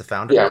 I guess, the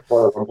founder? Yeah,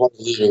 I'm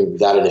leading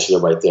that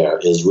initiative right there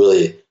is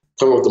really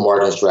coming up with the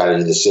marketing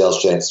strategy, the sales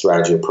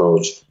strategy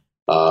approach.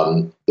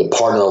 The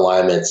partner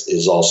alignments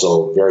is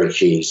also very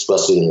key,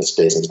 especially in the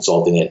space of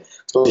consulting and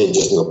especially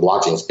just in the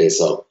blockchain space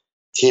of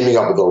teaming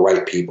up with the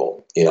right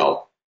people.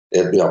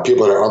 If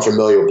people that are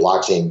unfamiliar with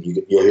blockchain,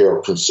 you'll hear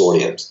of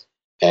consortiums,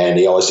 and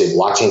they always say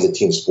blockchain is a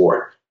team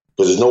sport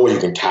because there's no way you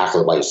can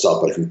tackle it by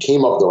yourself. But if you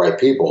team up with the right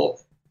people,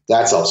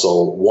 that's helps.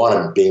 So one,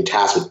 I'm being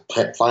tasked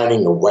with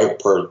finding the right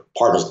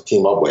partners to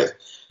team up with.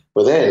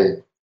 But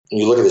then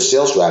when you look at the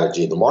sales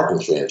strategy, the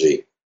marketing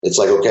strategy, it's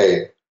like,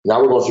 okay, now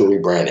we're going through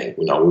rebranding.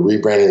 We're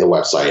rebranding the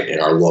website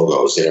and our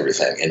logos and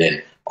everything. And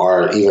then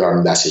our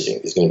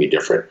messaging is going to be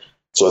different.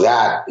 So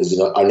that is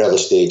another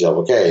stage of,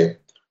 okay,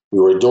 we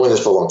were doing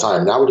this for a long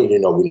time. Now we need to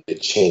know we need to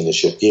change and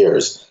shift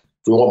gears.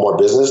 If we want more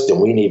business, then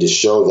we need to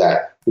show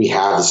that we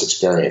have this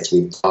experience.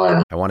 We've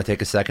done. I want to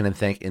take a second and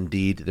thank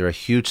Indeed. They're a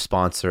huge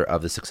sponsor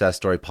of the Success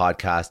Story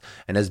podcast.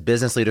 And as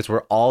business leaders,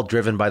 we're all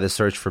driven by the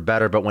search for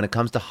better. But when it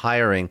comes to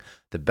hiring,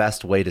 the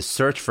best way to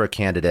search for a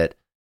candidate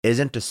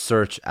isn't to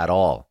search at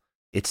all.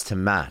 It's to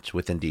match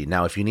with Indeed.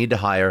 Now, if you need to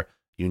hire,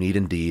 you need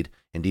Indeed.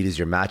 Indeed is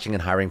your matching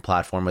and hiring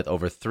platform with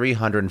over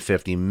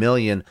 350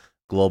 million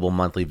global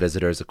monthly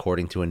visitors,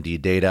 according to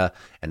Indeed data,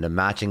 and a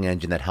matching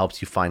engine that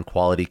helps you find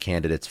quality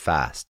candidates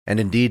fast.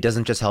 And Indeed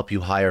doesn't just help you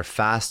hire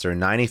faster.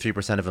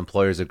 93% of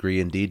employers agree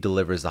Indeed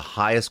delivers the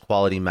highest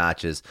quality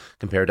matches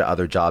compared to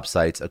other job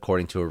sites,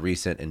 according to a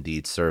recent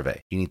Indeed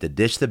survey. You need to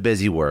ditch the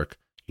busy work.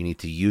 You need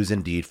to use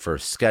Indeed for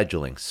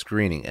scheduling,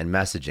 screening, and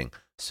messaging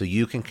so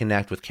you can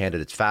connect with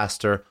candidates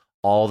faster.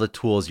 All the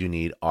tools you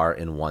need are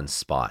in one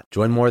spot.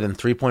 Join more than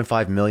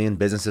 3.5 million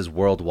businesses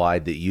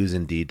worldwide that use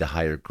Indeed to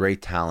hire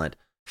great talent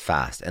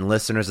fast. And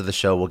listeners of the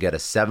show will get a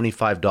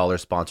 $75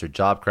 sponsored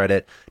job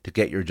credit to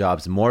get your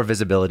jobs more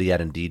visibility at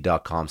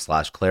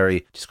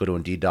Indeed.com/Clary. Just go to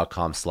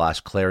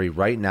Indeed.com/Clary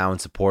right now and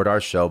support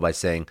our show by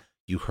saying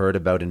you heard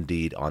about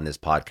Indeed on this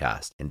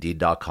podcast.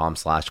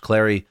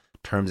 Indeed.com/Clary.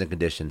 Terms and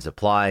conditions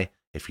apply.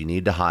 If you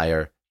need to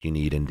hire, you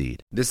need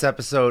Indeed. This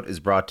episode is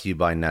brought to you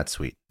by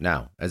NetSuite.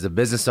 Now, as a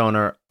business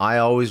owner, I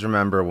always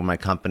remember when my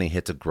company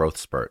hits a growth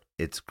spurt.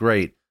 It's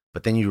great,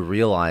 but then you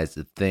realize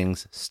that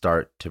things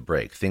start to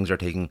break. Things are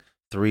taking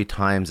 3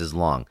 times as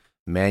long.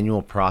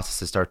 Manual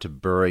processes start to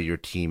bury your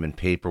team in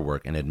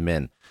paperwork and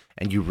admin,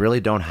 and you really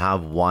don't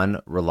have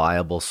one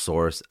reliable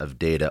source of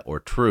data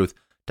or truth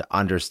to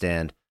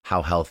understand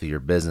how healthy your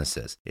business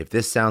is. If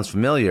this sounds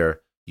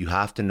familiar, you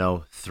have to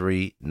know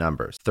 3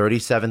 numbers.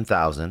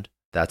 37,000.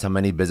 That's how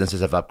many businesses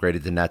have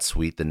upgraded to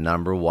NetSuite, the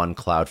 #1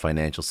 cloud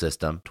financial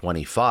system.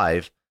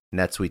 25,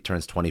 NetSuite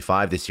turns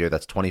 25 this year.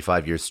 That's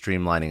 25 years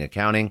streamlining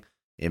accounting,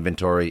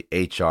 inventory,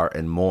 HR,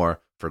 and more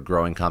for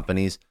growing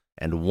companies.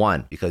 And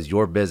 1, because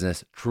your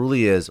business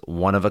truly is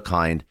one of a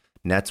kind,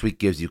 NetSuite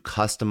gives you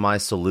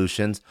customized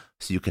solutions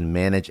so you can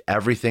manage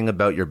everything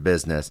about your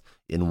business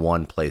in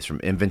one place, from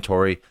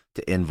inventory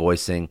to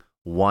invoicing,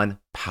 one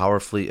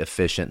powerfully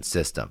efficient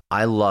system.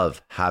 I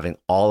love having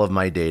all of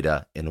my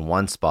data in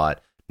one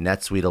spot.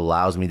 NetSuite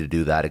allows me to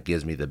do that. It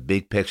gives me the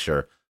big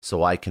picture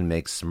so I can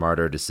make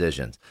smarter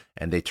decisions.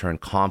 And they turn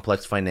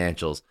complex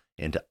financials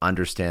into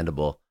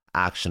understandable,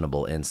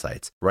 actionable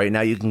insights. Right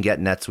now, you can get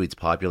NetSuite's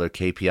popular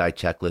KPI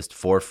checklist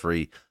for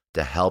free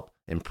to help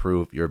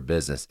improve your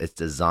business. It's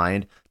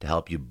designed to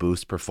help you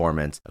boost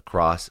performance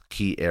across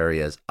key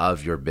areas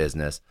of your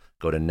business.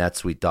 Go to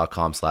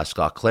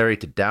netsuite.com/ScottClary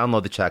to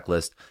download the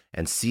checklist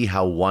and see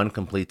how one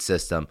complete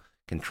system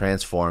can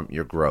transform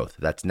your growth.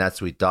 That's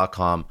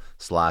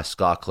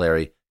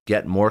netsuite.com/ScottClary.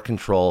 Get more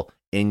control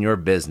in your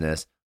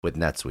business with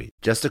NetSuite.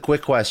 Just a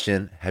quick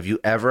question. Have you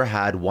ever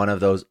had one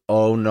of those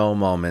oh no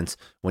moments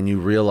when you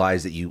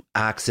realize that you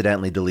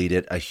accidentally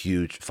deleted a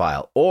huge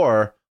file?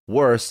 Or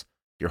worse,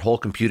 your whole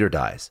computer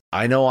dies.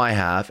 I know I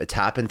have. It's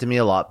happened to me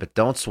a lot, but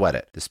don't sweat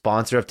it. The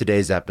sponsor of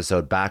today's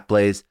episode,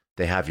 Backblaze,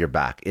 they have your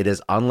back. It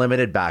is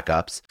unlimited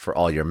backups for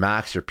all your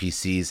Macs, your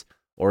PCs,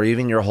 or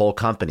even your whole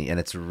company, and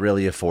it's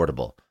really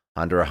affordable,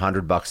 under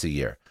 $100 a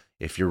year.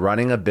 If you're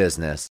running a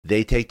business,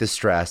 they take the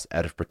stress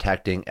out of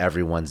protecting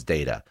everyone's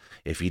data.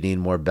 If you need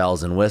more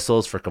bells and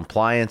whistles for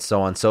compliance,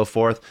 so on and so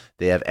forth,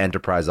 they have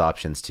enterprise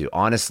options too.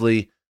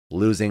 Honestly,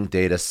 losing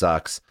data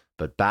sucks,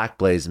 but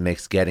Backblaze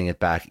makes getting it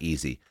back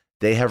easy.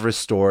 They have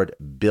restored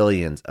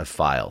billions of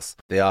files.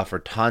 They offer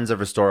tons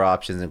of restore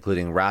options,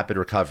 including rapid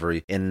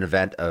recovery in an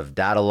event of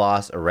data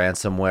loss or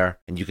ransomware.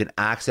 And you can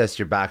access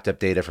your backed up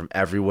data from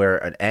everywhere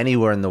and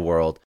anywhere in the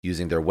world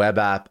using their web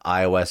app,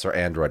 iOS, or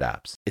Android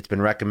apps. It's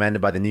been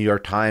recommended by the New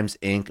York Times,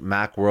 Inc.,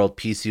 Macworld,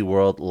 PC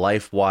World,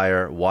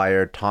 LifeWire,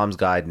 Wired, Tom's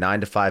Guide,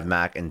 9to5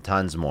 Mac, and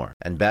tons more.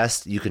 And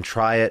best, you can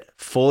try it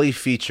fully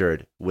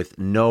featured with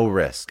no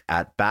risk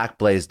at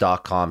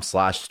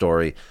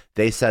backblaze.com/story.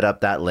 They set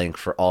up that link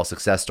for all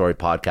Success Story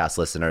podcast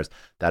listeners.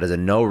 That is a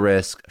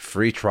no-risk,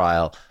 free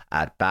trial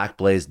at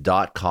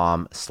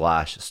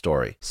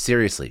backblaze.com/story.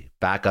 Seriously,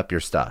 back up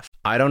your stuff.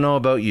 I don't know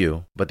about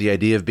you, but the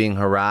idea of being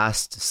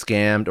harassed,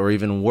 scammed, or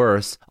even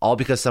worse, all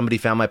because somebody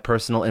found my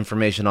personal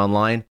information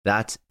online,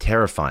 that's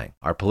terrifying.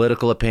 Our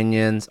political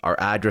opinions, our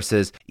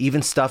addresses,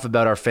 even stuff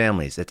about our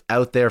families, it's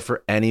out there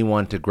for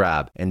anyone to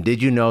grab. And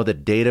did you know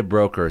that data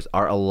brokers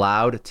are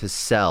allowed to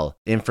sell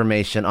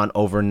information on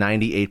over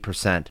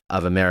 98%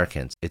 of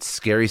Americans? It's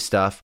scary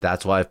stuff.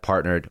 That's why I've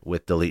partnered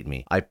with Delete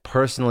Me. I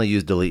personally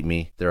use Delete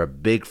Me. They're a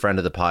big friend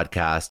of the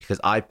podcast because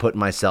I put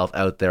myself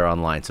out there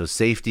online. So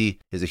safety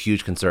is a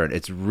huge concern.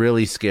 It's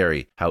really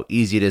scary how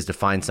easy it is to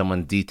find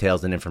someone's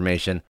details and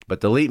information, but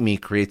Delete Me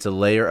creates a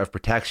layer of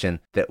protection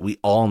that we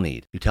all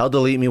need. You tell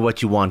Delete Me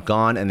what you want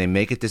gone, and they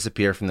make it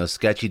disappear from those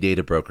sketchy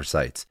data broker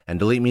sites. And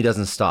Delete Me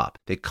doesn't stop.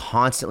 They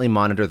constantly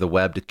monitor the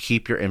web to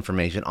keep your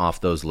information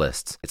off those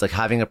lists. It's like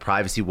having a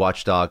privacy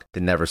watchdog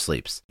that never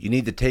sleeps. You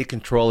need to take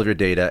control of your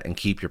data and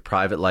keep your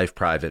private life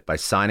private by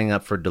signing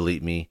up for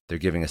Delete Me. They're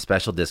giving a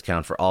special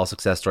discount for all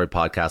Success Story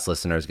podcast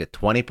listeners. Get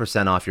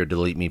 20% off your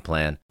Delete Me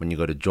plan when you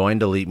go to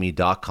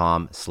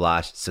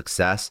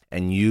joindeleteme.com/success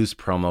and use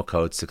promo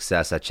code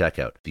success at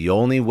checkout. The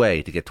only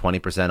way to get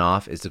 20%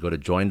 off is to go to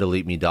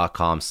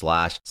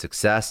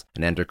joindeleteme.com/success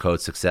and enter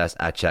code success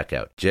at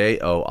checkout.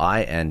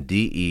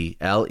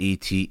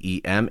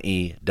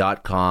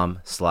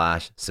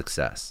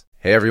 joindeleteme.com/success.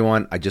 Hey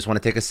everyone, I just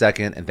want to take a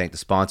second and thank the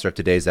sponsor of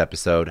today's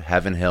episode,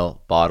 Heaven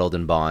Hill Bottled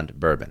and Bond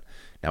Bourbon.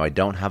 Now, I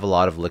don't have a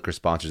lot of liquor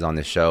sponsors on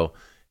this show.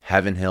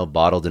 Heaven Hill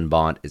Bottled and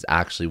Bond is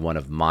actually one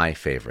of my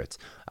favorites.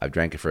 I've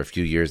drank it for a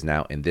few years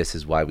now, and this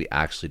is why we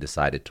actually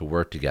decided to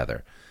work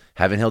together.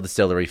 Heaven Hill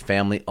Distillery,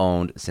 family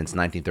owned since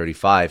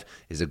 1935,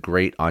 is a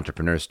great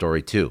entrepreneur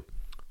story too.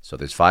 So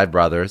there's 5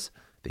 brothers.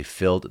 They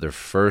filled their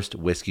first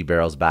whiskey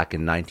barrels back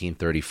in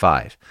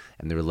 1935,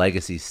 and their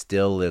legacy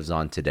still lives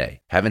on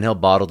today. Heaven Hill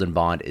Bottled and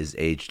Bond is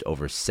aged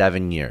over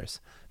 7 years.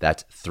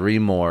 That's 3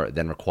 more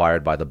than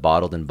required by the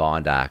Bottled and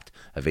Bond Act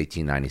of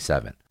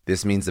 1897.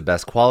 This means the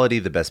best quality,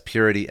 the best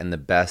purity, and the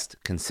best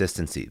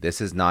consistency. This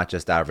is not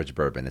just average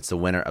bourbon. It's the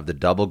winner of the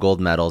double gold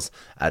medals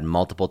at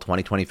multiple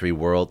 2023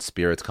 World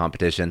Spirits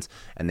competitions,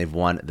 and they've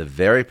won the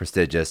very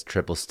prestigious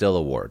Triple Still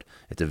Award.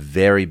 It's a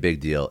very big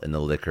deal in the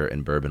liquor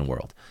and bourbon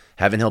world.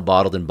 Heaven Hill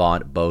Bottled and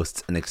Bond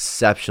boasts an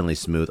exceptionally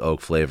smooth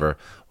oak flavor,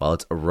 while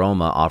its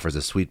aroma offers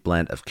a sweet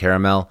blend of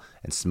caramel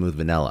and smooth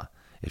vanilla.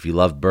 If you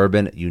love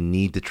bourbon, you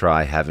need to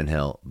try Heaven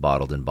Hill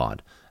Bottled and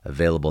Bond.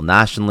 Available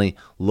nationally,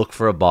 look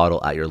for a bottle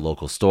at your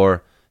local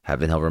store.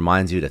 Heaven Hill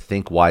reminds you to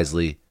think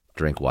wisely,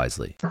 drink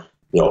wisely.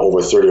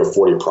 Over 30 or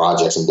 40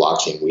 projects in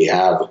blockchain. We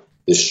have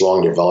this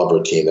strong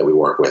developer team that we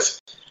work with.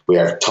 We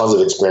have tons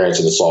of experience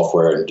in the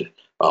software and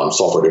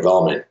software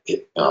development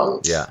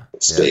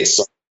space.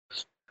 So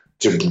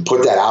to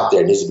put that out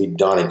there, it needs to be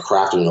done and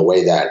crafted in a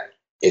way that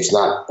it's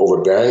not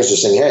overbearing. It's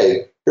just saying,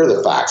 hey, here are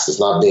the facts. It's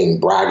not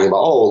being bragging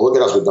about, oh, look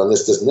at us, we've done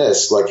this, this, and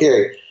this. Like,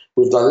 here,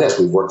 we've done this.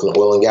 We've worked in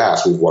oil and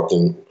gas. We've worked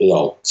in,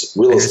 real estate.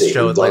 Just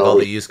showed like all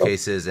the use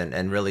cases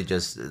and really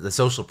just the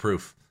social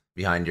proof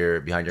behind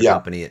your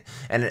company.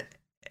 And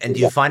And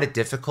do you find it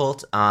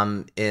difficult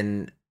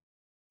in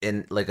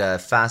like a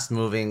fast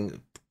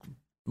moving,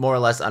 more or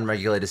less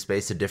unregulated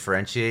space to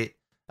differentiate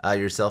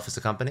yourself as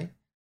a company?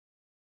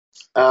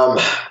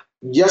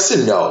 Yes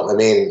and no. I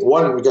mean,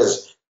 one,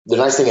 because the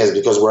nice thing is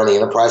because we're on the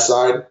enterprise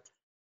side,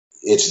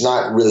 it's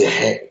not really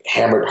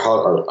hammered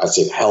or I'd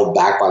say held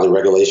back by the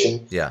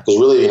regulation. Yeah. Because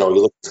really, you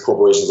look at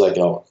corporations like,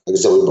 like I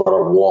said, we brought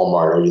up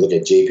Walmart, or you look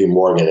at JP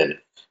Morgan, and,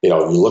 you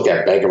look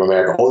at Bank of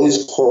America, all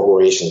these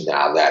corporations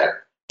now that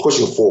are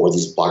pushing forward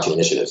these blockchain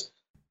initiatives.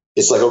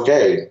 It's like,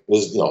 okay,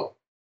 there's nothing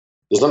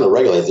to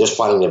regulate. They're just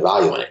finding the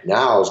value in it.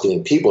 Now it's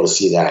getting people to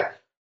see that.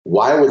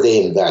 Why would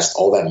they invest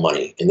all that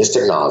money in this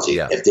technology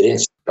if they didn't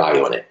see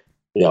value in it?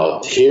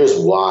 Here's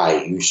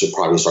why you should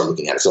probably start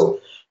looking at it. So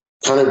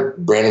kind of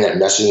branding that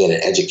messaging in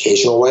an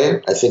educational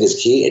way, I think is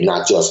key, and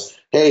not just,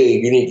 hey,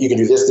 you can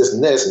do this, this,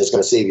 and this, and it's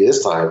going to save you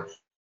this time.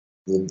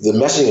 The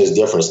messaging is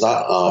different. It's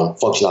not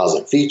functionalities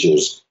and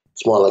features.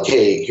 It's more like,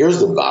 hey, here's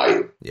the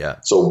value. Yeah.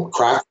 So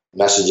craft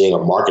messaging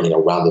or marketing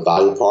around the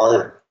value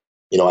part,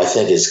 I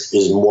think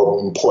is more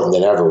important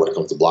than ever when it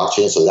comes to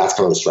blockchain. So that's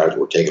kind of the strategy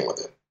we're taking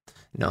with it.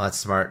 No, that's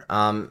smart.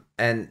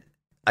 And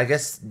I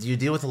guess, do you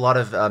deal with a lot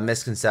of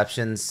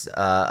misconceptions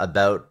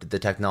about the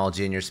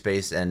technology in your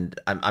space? And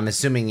I'm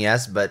assuming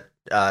yes, but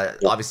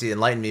obviously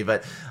enlighten me.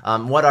 But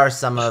what are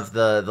some of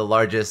the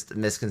largest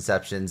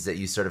misconceptions that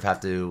you sort of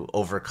have to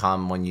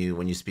overcome when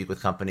you speak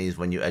with companies,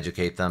 when you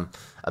educate them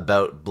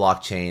about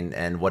blockchain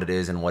and what it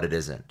is and what it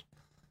isn't?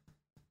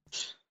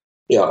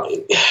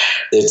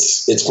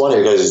 It's funny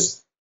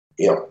because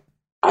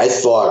I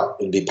thought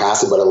it'd be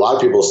passive, but a lot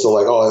of people are still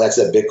like, oh, that's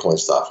that Bitcoin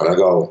stuff. And I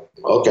go,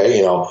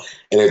 okay, and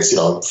it's,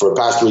 for the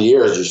past 3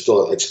 years, you're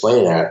still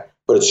explaining that,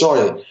 but it's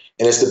showing, and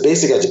it's the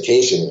basic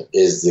education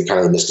is the kind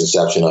of the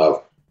misconception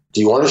of,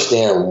 do you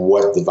understand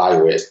what the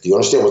value is? Do you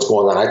understand what's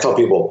going on? I tell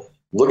people,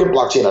 look at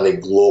blockchain on a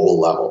global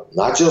level,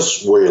 not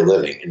just where you're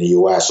living in the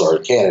US or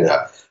in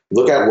Canada.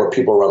 Look at what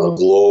people around the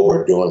globe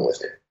are doing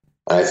with it.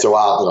 And I throw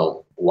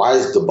out, why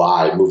is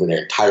Dubai moving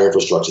their entire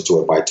infrastructure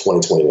to it by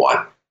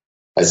 2021?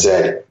 I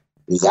said,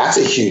 that's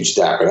a huge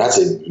step, and that's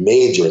a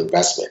major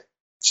investment.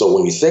 So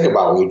when you think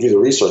about it, when you do the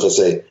research, I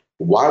say,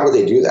 why would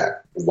they do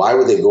that? Why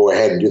would they go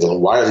ahead and do that?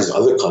 And why are these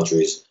other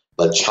countries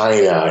like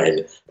China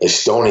and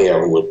Estonia,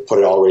 who would put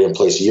it already in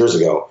place years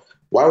ago,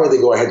 why would they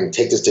go ahead and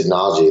take this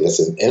technology that's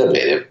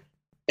innovative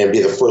and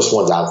be the first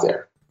ones out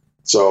there?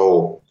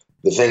 So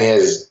the thing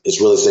is,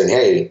 it's really saying,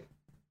 hey,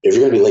 if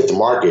you're going to be late to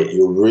market,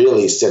 you're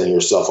really setting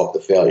yourself up to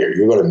failure.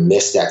 You're going to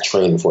miss that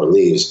train before it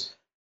leaves.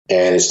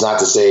 And it's not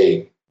to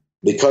say,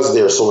 because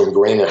they're so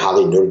ingrained in how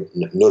they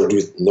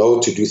know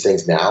to do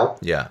things now,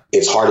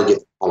 it's hard to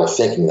get out of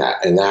thinking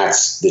that. And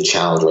that's the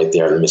challenge right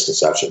there, the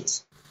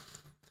misconceptions.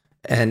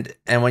 And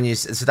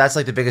so that's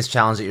like the biggest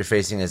challenge that you're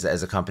facing as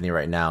a company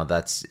right now.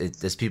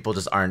 This people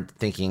just aren't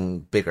thinking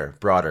bigger,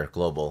 broader,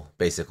 global,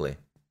 basically.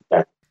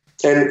 Yeah.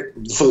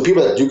 And for the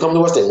people that do come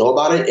to us, they know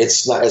about it.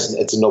 It's a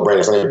no-brainer.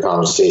 It's not even a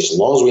conversation. As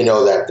long as we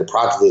know that the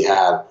product they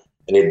have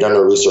and they've done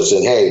their research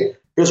saying, hey,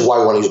 here's why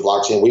we want to use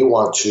blockchain. We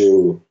want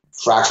to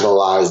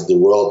fractionalize the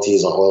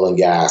royalties on oil and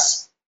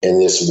gas in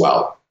this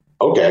well.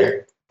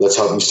 Okay, let's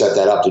help you set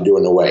that up to do it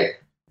in a way.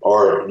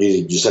 Or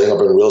you're setting up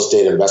a real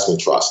estate investment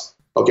trust.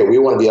 Okay, we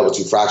want to be able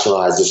to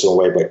fractionalize this in a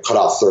way, but cut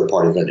out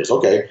third-party vendors.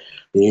 Okay,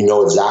 and you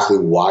know exactly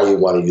why you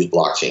want to use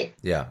blockchain.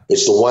 Yeah,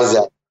 it's the ones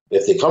that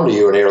if they come to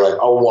you and they're like,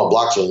 "Oh, we want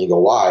blockchain," you go,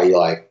 "Why?" You're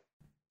like,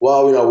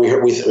 "Well, we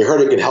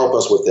heard it can help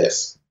us with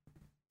this."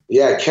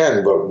 Yeah, it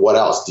can, but what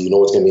else? Do you know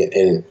what's going to be?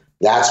 And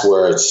that's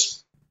where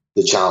it's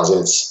the challenge.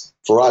 And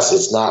for us,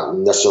 it's not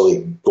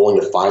necessarily going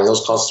to find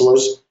those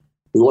customers.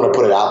 We want to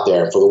put it out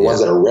there for the ones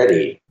that are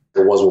ready,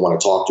 the ones we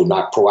want to talk to,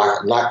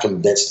 not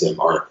convince them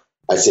or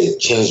I'd say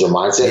change their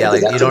mindset. Yeah,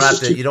 like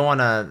you don't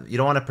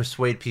want to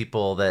persuade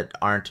people that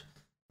aren't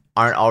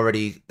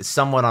already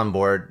somewhat on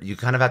board. You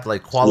kind of have to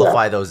like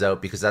qualify those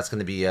out because that's going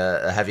to be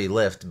a heavy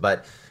lift.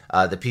 But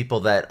the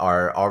people that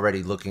are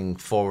already looking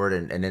forward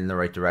and in the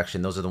right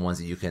direction, those are the ones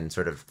that you can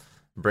sort of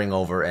bring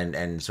over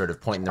and sort of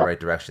point in the right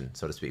direction,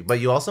 so to speak. But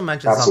you also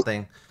mentioned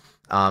something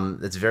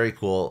that's very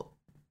cool,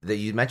 that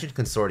you mentioned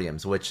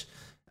consortiums, which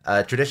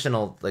a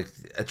traditional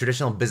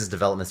business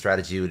development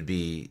strategy would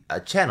be a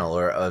channel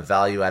or a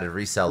value-added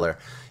reseller.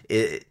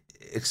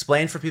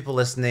 Explain for people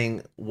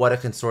listening what a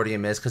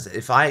consortium is, because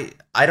if I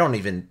don't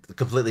even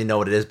completely know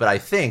what it is, but I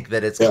think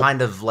that it's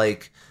kind of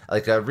like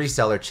a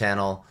reseller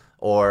channel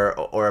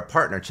or a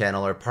partner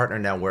channel or a partner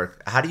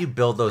network. How do you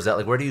build those out?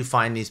 Like, where do you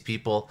find these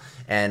people,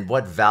 and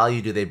what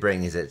value do they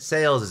bring? Is it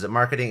sales? Is it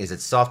marketing? Is it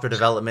software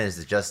development? Is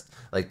it just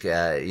like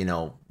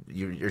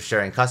you're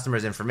sharing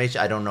customers' information?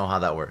 I don't know how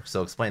that works.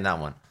 So explain that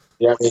one.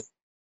 Yeah, I mean,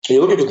 when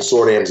you look at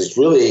consortiums,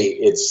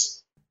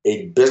 it's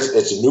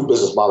a new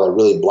business model that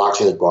really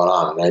blockchain has brought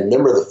on. And I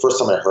remember the first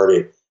time I heard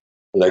it,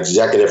 an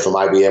executive from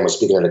IBM was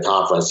speaking at a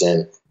conference,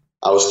 and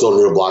I was still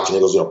new to blockchain. He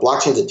goes,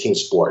 blockchain's a team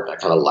sport. And I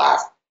kind of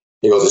laughed.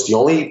 He goes, it's the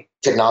only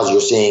technology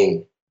you're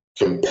seeing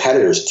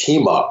competitors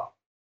team up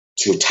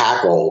to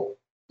tackle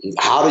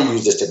how to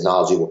use this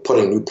technology with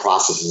putting new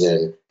processes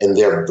in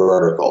their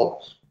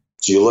vertical.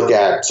 So you look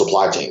at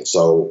supply chain.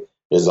 So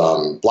there's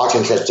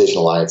Blockchain Transportation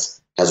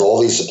Alliance has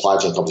all these supply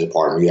chain companies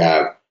part of them. You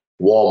have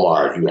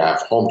Walmart, you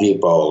have Home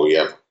Depot, you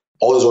have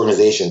all these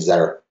organizations that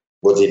are,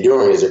 what they're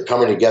doing is they're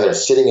coming together,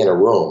 sitting in a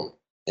room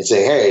and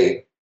saying,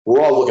 hey,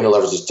 we're all looking to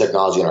leverage this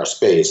technology in our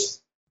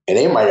space. And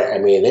they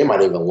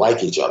might even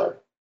like each other,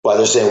 but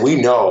they're saying,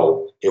 we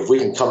know if we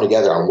can come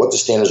together on what the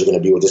standards are going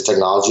to be with this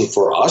technology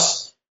for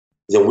us,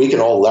 then we can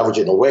all leverage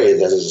it in a way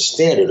that is a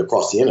standard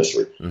across the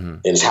industry.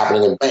 And it's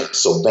happening in banks.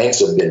 So banks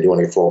have been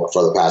doing it for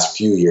the past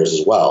few years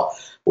as well,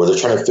 where they're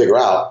trying to figure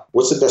out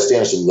what's the best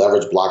standards to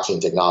leverage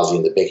blockchain technology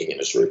in the banking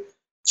industry.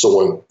 So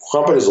when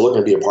companies are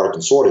looking to be a part of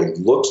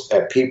consortium, look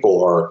at people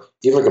or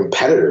even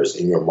competitors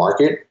in your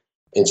market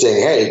and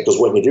saying, hey, because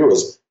what you do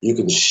is you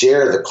can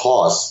share the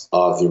costs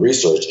of the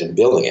research and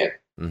building it,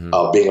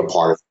 of being a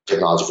part of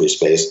technology for your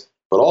space,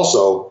 but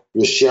also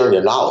you're sharing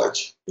your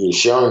knowledge. You're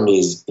sharing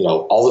these,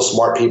 all the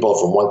smart people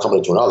from one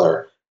company to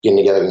another getting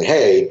together and,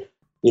 hey,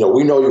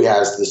 we know you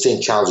have the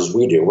same challenges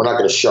we do. We're not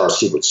going to share our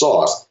secret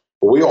sauce,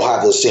 but we all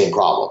have the same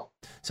problem.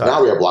 So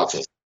now we have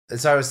blockchain.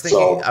 So I was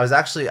thinking,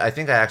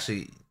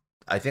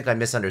 I think I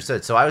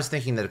misunderstood. So I was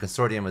thinking that a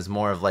consortium was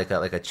more of like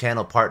a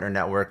channel partner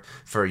network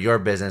for your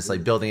business,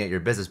 like building out your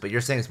business. But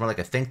you're saying it's more like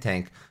a think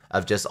tank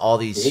of just all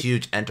these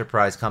huge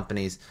enterprise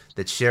companies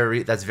that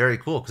share. That's very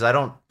cool, because I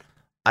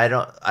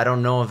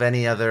don't know of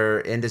any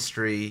other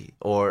industry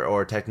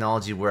or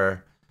technology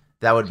where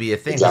that would be a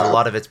thing. Exactly. A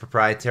lot of it's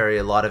proprietary.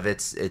 A lot of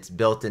it's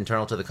built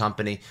internal to the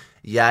company.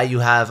 Yeah, you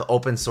have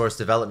open source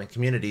development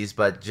communities,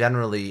 but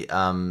generally,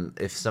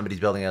 if somebody's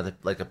building out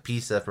like a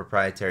piece of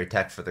proprietary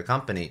tech for the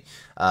company,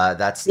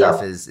 that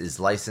stuff is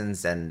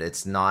licensed, and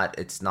it's not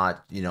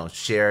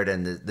shared,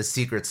 and the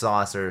secret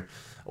sauce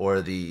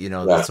or the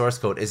the source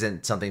code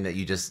isn't something that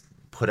you just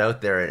put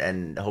out there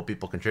and hope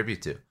people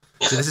contribute to.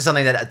 So this is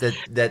something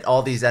that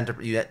all these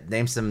you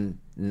name some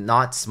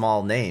not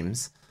small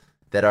names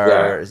that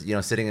are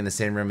sitting in the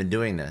same room and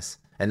doing this,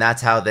 and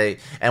that's how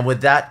and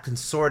would that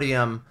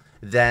consortium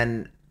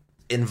then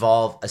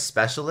involve a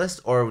specialist,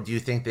 or do you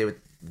think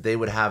they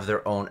would have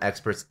their own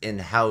experts in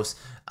house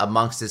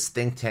amongst this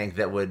think tank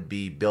that would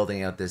be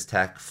building out this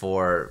tech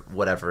for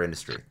whatever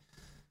industry?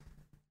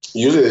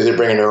 Usually they're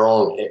bringing their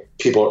own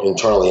people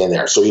internally in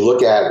there. So you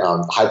look at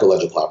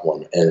Hyperledger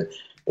platform, and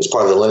it's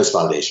part of the Linux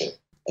Foundation,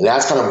 and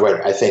that's kind of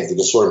what I think the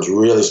consortiums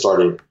really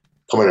started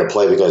coming into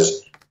play,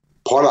 because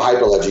part of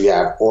Hyperledger, you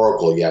have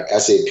Oracle, you have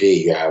SAP,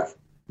 you have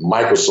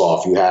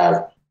Microsoft, you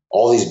have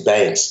all these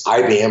banks.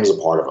 IBM is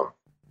a part of them.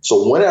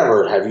 So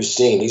whenever have you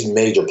seen these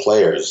major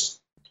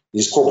players,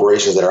 these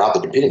corporations that are out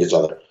there competing with each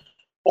other,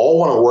 all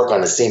want to work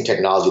on the same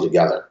technology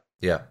together?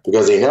 Yeah.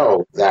 Because they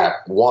know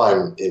that,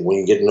 one, when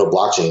you get into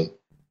blockchain,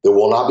 there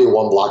will not be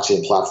one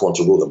blockchain platform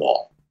to rule them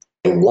all.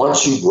 And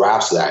once you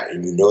grasp that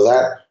and you know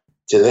that,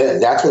 to then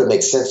that's when it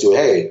makes sense to,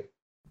 hey,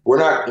 we're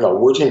not,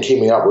 we're going to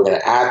teaming up. We're going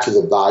to add to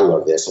the value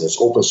of this and this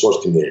open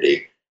source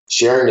community,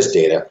 sharing this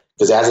data,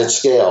 because as it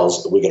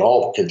scales, we can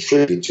all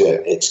contribute to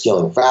it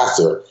scaling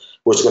faster,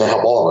 which is going to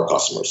help all of our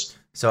customers.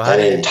 So how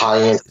do you tie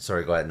in?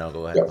 Sorry, go ahead. No,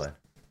 go ahead. Yep. Go ahead.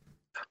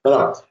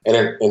 No,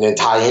 and then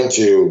tie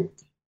into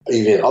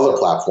even other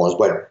platforms.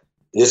 But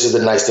this is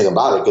the nice thing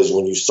about it, because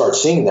when you start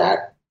seeing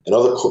that and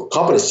other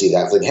companies see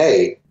that, it's like,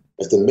 hey,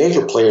 if the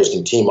major players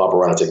can team up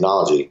around a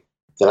technology,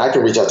 then I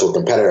can reach out to a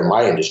competitor in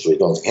my industry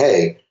going,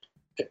 hey,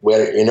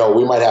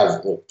 we might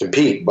have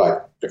compete,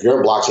 but if you're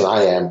in blockchain,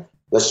 I am,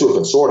 let's do a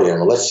consortium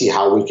and let's see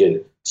how we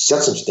can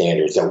set some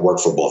standards that work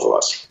for both of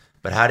us.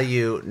 But how do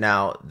you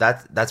now?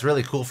 That's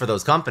really cool for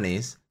those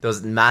companies,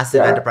 those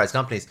massive enterprise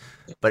companies.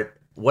 But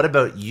what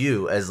about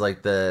you as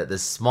like the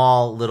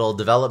small little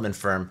development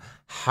firm?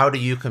 How do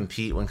you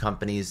compete when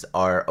companies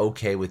are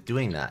okay with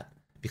doing that?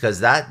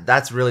 Because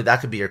that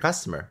could be your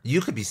customer.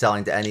 You could be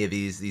selling to any of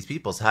these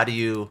people. So how do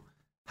you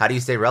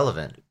stay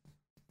relevant?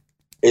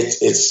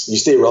 It's you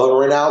stay relevant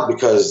right now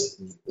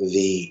because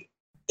the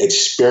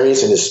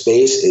experience in the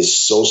space is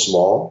so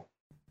small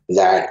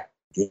that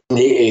you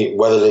need,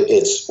 whether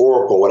it's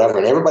Oracle, whatever,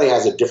 and everybody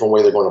has a different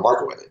way they're going to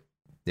market with it.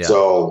 Yeah.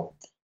 So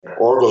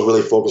Oracle's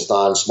really focused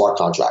on smart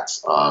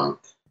contracts, and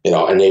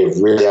they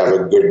really have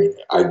a good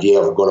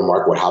idea of going to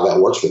market with how that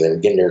works for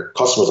them, getting their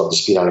customers up to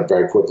speed on it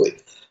very quickly.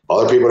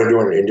 Other people are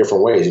doing it in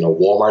different ways.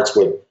 Walmart's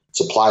with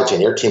supply chain.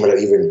 They're teaming up,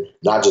 even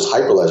not just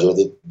Hyperledger,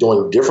 they're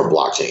doing different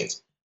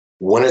blockchains.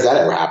 When does that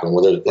ever happen?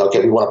 Whether,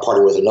 okay, we want to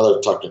partner with another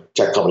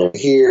tech company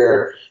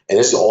here, and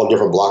this is all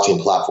different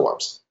blockchain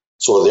platforms.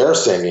 So they're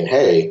saying,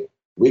 hey,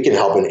 we can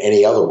help in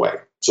any other way.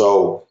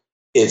 So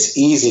it's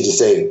easy to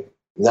say,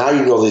 now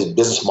these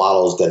business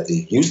models that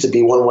they used to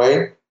be one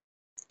way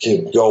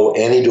can go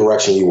any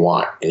direction you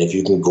want. And if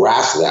you can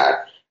grasp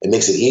that, it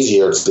makes it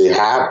easier to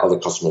have other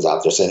customers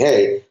out there saying,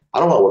 hey, I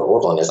don't want to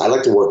work on this. I'd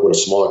like to work with a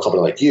smaller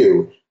company like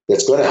you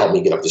that's going to help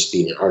me get up to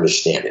speed and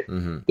understand it.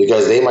 Mm-hmm.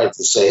 Because they might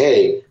say,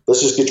 hey,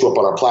 let's just get you up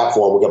on our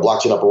platform. We got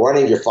blockchain up and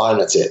running. You're fine.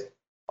 That's it.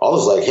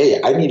 Others like, hey,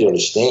 I need to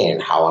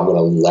understand how I'm going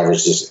to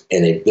leverage this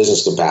in a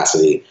business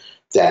capacity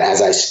that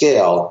as I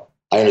scale,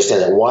 I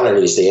understand that, one, I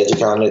need to stay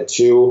educated on it.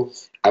 Two,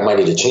 I might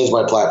need to change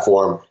my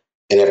platform.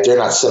 And if they're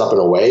not set up in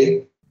a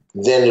way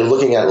then you're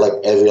looking at like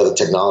every other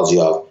technology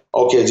of,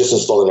 okay, just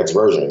install the next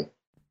version,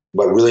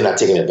 but really not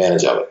taking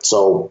advantage of it.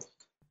 So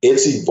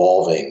it's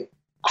evolving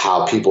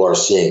how people are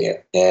seeing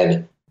it.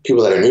 And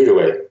people that are new to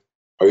it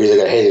are either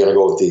going to, hey, they're going to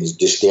go with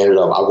the standard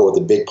of, I'll go with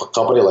the big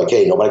company, like,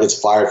 hey, nobody gets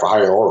fired for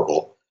hiring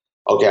Oracle.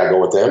 Okay, I go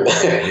with them.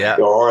 Yeah.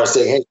 Or I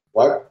say, hey,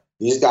 what?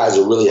 These guys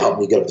are really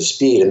helping me get up to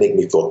speed and make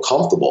me feel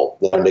comfortable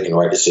that I'm making the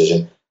right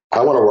decision.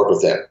 I want to work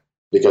with them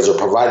because they're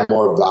providing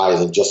more value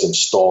than just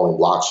installing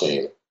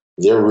blockchain.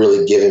 They're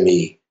really giving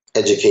me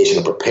education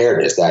and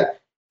preparedness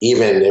that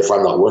even if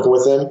I'm not working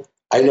with them,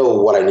 I know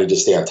what I need to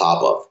stay on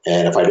top of.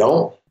 And if I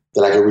don't,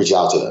 then I can reach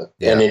out to them.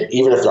 Yeah. And then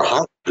even if they're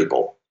hiring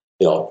people,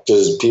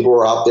 because people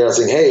are out there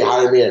saying, hey,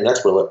 hire me an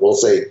expert, we'll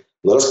say,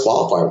 let us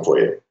qualify them for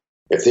you.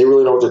 If they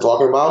really know what they're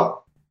talking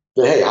about,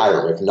 then hey, hire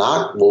them. If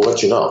not, we'll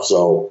let you know.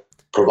 So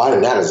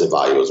providing that is a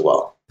value as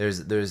well.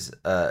 There's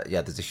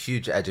a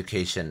huge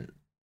education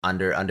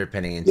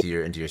underpinning into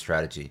your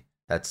strategy.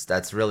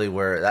 That's really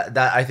where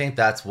that I think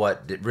that's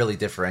what really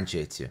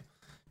differentiates you,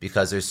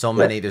 because there's so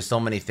many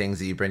things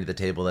that you bring to the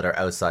table that are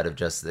outside of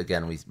just,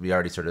 again, we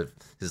already sort of,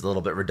 this is a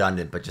little bit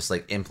redundant, but just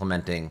like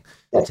implementing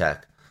the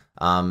tech.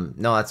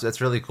 No,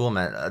 that's really cool,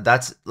 man.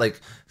 That's like,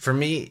 for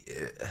me,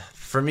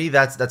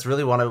 that's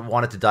really what I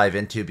wanted to dive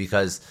into,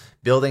 because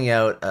building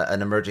out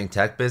an emerging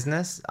tech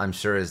business, I'm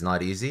sure, is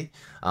not easy.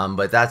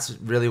 But that's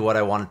really what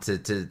I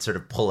wanted to sort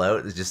of pull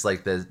out, is just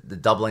like the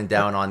doubling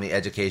down on the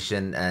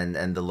education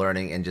and the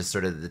learning and just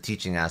sort of the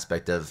teaching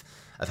aspect of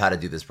how to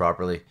do this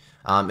properly.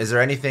 Is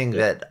there anything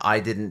that I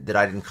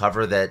didn't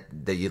cover that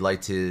you'd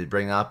like to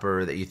bring up,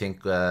 or that you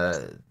think?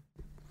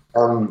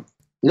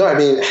 No, I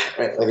mean,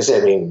 like I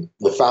said,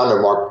 the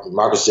founder,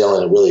 Marcus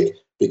Salin, really,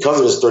 because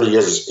of his 30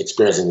 years of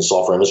experience in the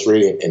software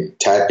industry and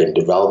tech and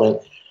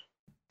development,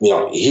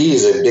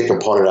 he's a big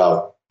component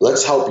of,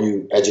 let's help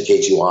you,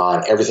 educate you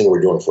on everything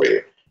we're doing for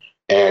you.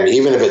 And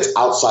even if it's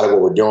outside of what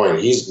we're doing,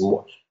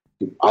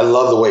 I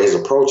love the way his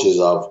approach is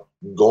of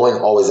going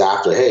always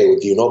after, hey,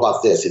 do you know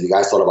about this? Have you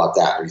guys thought about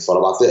that? Have you thought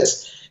about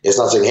this? It's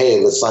not saying,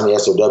 hey, let's sign the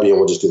SOW and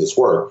we'll just do this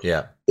work.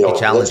 Yeah. He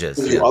challenges.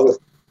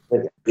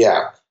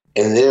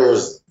 And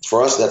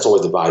for us, that's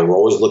always the value. We're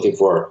always looking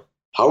for,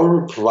 how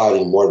are we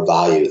providing more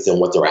value than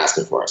what they're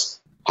asking for us?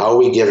 How are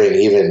we giving,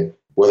 even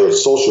whether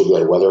it's social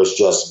good, whether it's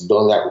just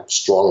building that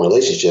strong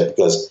relationship?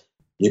 Because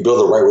you build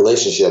the right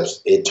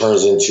relationships, it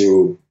turns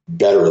into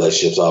better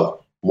relationships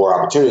of more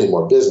opportunities,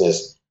 more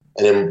business,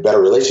 and then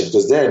better relationships.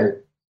 Because then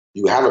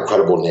you have a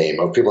credible name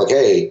of people like,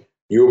 hey,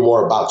 you're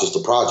more about just a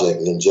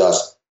project than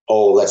just,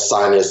 oh, let's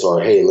sign this,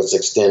 or hey, let's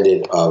extend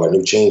it, a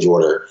new change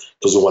order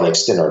because we want to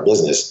extend our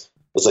business.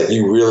 It's like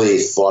you really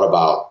thought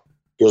about,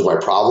 here's my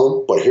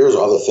problem, but here's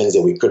other things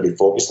that we could be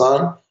focused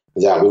on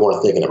that we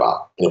weren't thinking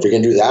about. And if we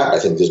can do that, I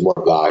think there's more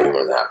value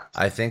in that.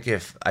 I think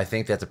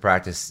that's a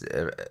practice,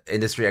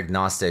 industry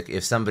agnostic.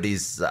 If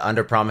somebody's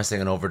under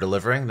promising and over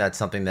delivering, that's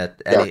something that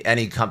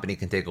any company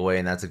can take away,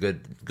 and that's a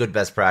good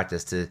best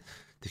practice to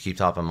keep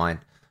top of mind.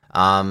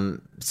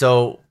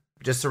 So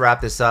just to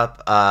wrap this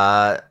up,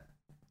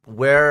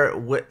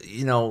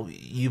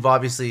 you've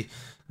obviously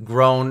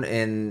grown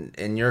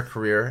in your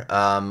career.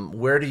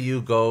 Where do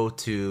you go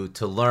to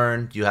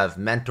learn? Do you have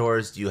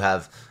mentors? Do you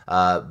have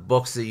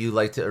books that you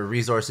like to, or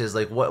resources?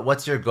 Like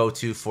what's your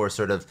go-to for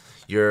sort of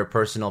your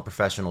personal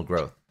professional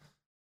growth?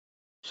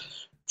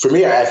 For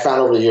me, I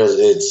found over the years,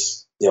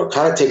 it's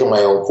kind of taking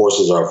my own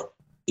courses of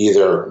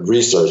either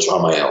research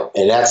on my own,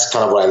 and that's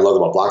kind of what I love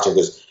about blockchain,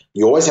 because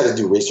you always had to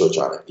do research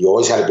on it. You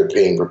always had to be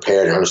being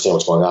prepared and understand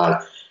what's going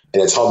on,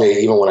 and it's helped me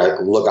even when I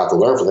look out to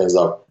learn for things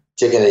of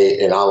taking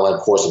an online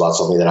course about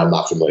something that I'm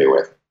not familiar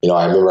with.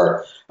 I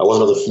remember I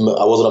wasn't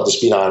up to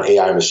speed on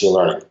AI and machine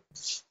learning.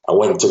 I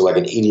went and took like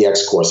an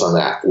EDX course on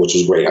that, which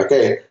was great.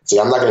 Okay,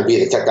 so I'm not going to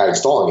be the tech guy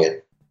installing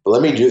it, but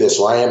let me do this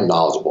so I am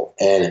knowledgeable.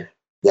 And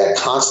that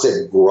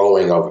constant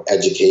growing of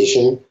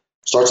education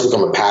starts to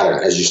become a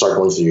pattern as you start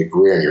going through your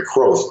career and your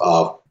growth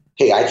of,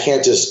 hey, I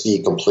can't just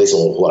be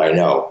complacent with what I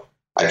know.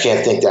 I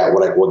can't think that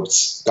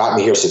what's got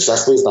me here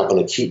successfully is not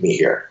going to keep me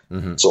here.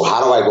 Mm-hmm. So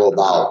how do I go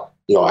about,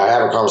 I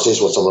have a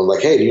conversation with someone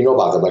like, hey, do you know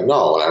about that? I'm like,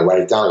 no. And I write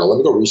it down and go, let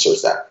me go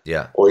research that.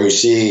 Yeah. Or you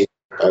see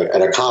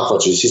at a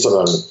conference, you see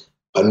something,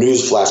 a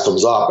news flash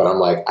comes up and I'm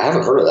like, I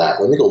haven't heard of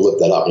that. Let me go look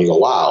that up. And you go,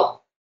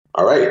 wow,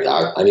 all right,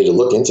 I need to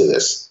look into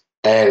this.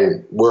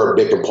 And we're a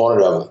big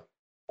component of,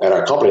 at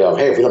our company, of,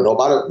 hey, if we don't know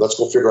about it, let's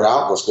go figure it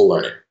out. Let's go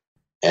learn it.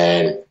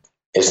 And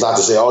it's not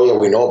to say, oh yeah,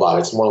 we know about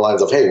it. It's more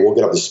lines of, hey, we'll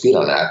get up to speed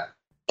on that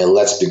and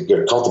let's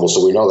get comfortable.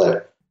 So we know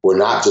that we're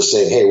not just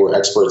saying, hey, we're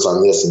experts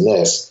on this and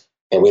this,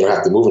 and we don't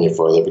have to move any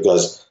further,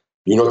 because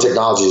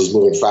technology is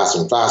moving faster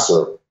and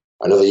faster.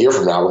 Another year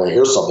from now, we're going to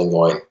hear something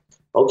going,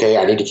 okay,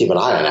 I need to keep an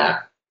eye on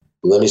that.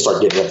 Let me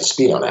start getting up to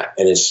speed on that.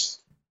 And it's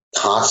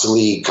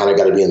constantly kind of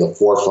got to be in the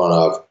forefront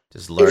of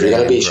just learning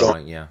and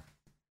growing.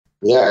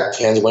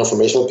 Tangible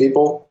information with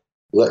people.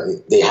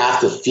 They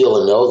have to feel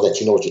and know that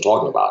you know what you're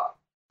talking about.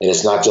 And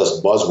it's not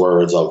just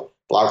buzzwords of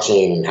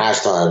blockchain and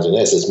hash times and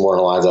this. It's more in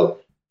the lines of,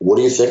 what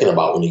are you thinking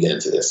about when you get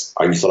into this?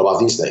 Are you thought about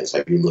these things?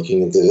 Are you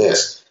looking into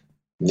this?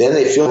 then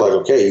they feel like,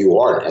 okay, you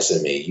are an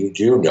SME. You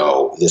do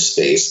know this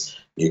space.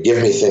 You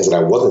give me things that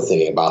I wasn't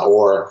thinking about,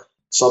 or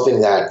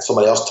something that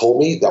somebody else told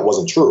me that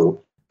wasn't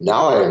true.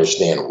 Now I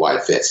understand why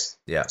it fits.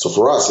 Yeah. So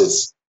for us,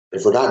 it's,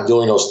 if we're not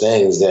doing those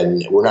things,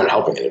 then we're not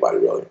helping anybody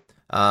really.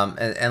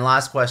 And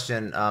last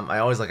question, I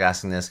always like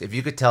asking this. If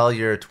you could tell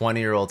your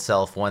 20-year-old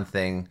self one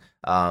thing,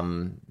 what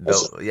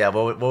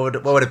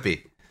would it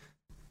be?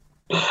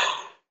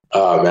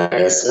 Oh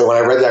man! So when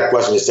I read that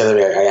question you sent to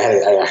me,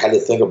 I had to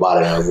think about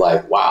it. And I was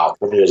like, "Wow,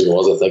 20 years ago,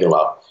 what was I thinking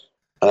about?"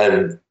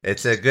 And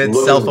it's a good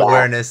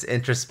self-awareness,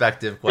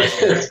 introspective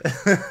question.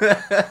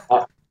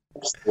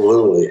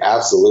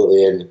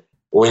 Absolutely. And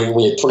when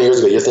you're 20 years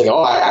ago, you're thinking,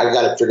 "Oh, I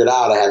got it figured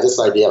out. I have this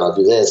idea, and I'll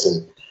do this."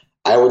 And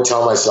I would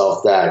tell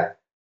myself that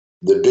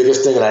the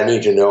biggest thing that I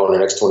need to know in the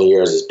next 20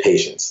 years is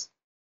patience,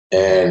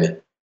 and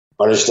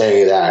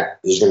understanding that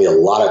there's going to be a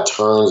lot of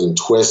turns and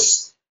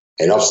twists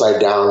and upside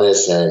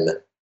downness and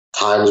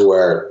times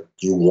where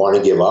you want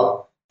to give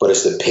up, but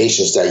it's the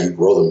patience that you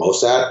grow the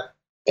most at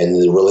and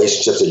the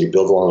relationships that you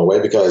build along the way.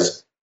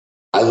 Because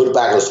I look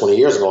back at those 20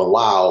 years going,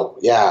 wow,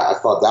 yeah, I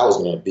thought that was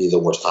going to be the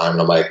worst time.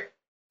 And I'm like,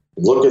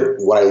 look at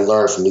what I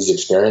learned from these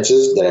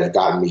experiences that have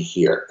gotten me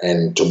here.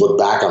 And to look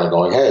back on it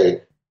going,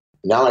 hey,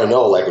 now I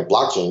know, like, with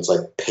blockchain, it's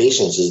like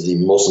patience is the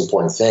most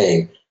important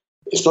thing,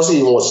 especially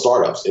even with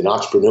startups and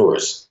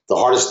entrepreneurs. The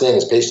hardest thing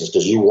is patience,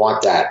 because you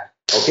want that,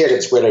 okay, I got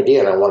this great idea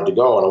and I want it to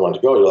go and I want it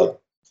to go. You're like,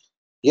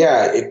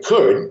 yeah, it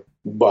could,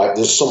 but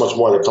there's so much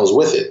more that comes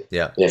with it.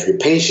 Yeah. And if you're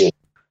patient,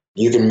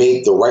 you can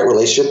make the right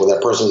relationship where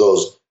that person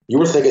goes, you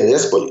were thinking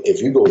this, but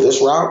if you go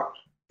this route,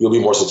 you'll be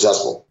more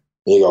successful.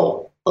 And you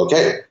go,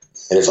 okay.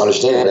 And it's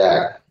understanding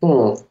that,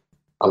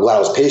 I'm glad I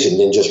was patient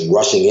than just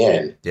rushing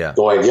in. Yeah.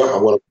 Going, yep,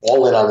 I'm going to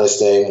all in on this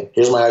thing.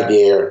 Here's my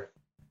idea.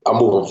 I'm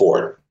moving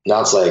forward. Now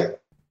it's like,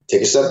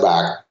 take a step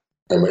back.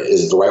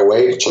 Is it the right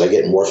way? Should I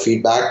get more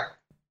feedback?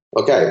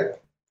 Okay.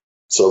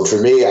 So for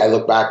me, I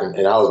look back and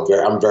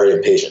I'm very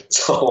impatient.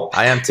 So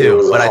I am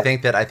too, but I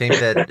think that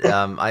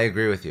I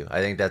agree with you.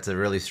 I think that's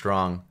a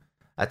strong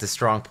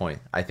point.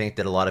 I think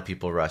that a lot of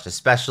people rush,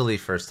 especially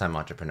first-time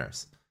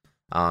entrepreneurs,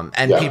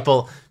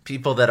 people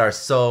that are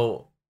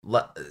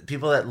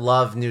people that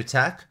love new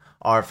tech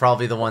are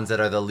probably the ones that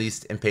are the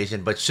least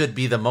impatient, but should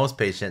be the most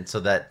patient, so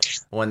that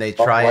when they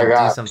try and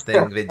do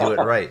something, they do it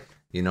right.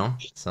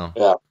 So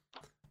yeah.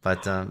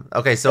 But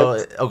okay,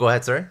 so go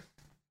ahead, sorry.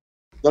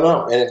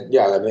 No, and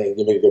I mean,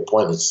 you make a good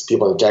point. It's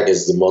people in tech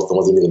is the ones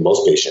that be the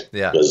most patient.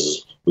 Yeah,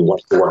 because we want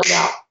it to work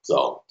now.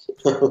 So,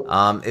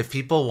 if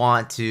people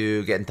want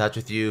to get in touch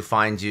with you,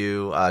 find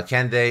you,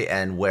 can they,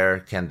 and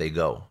where can they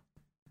go?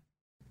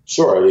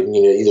 Sure, you can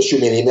either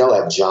shoot me an email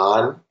at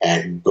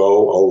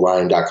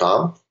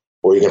john@goorion.com,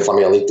 or you can find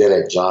me on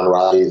LinkedIn at John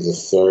Riley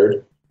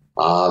III,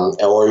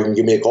 or you can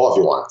give me a call if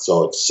you want.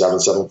 So it's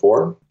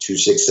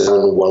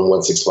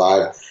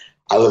 774-267-1165.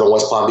 I live in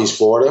West Palm Beach,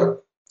 Florida.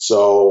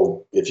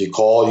 So if you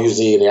call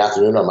usually in the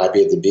afternoon, I might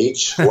be at the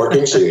beach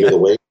working, so you hear the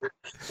wave.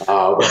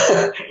 But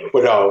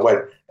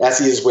that's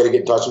the easiest way to get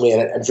in touch with me.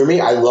 And for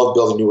me, I love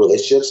building new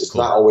relationships. It's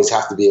not always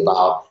have to be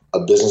about a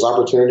business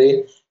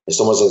opportunity. If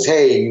someone says,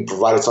 hey, you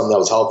provided something that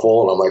was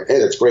helpful, and I'm like, hey,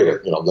 that's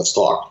great. Let's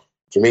talk.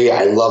 For me,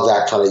 I love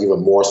that kind of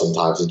even more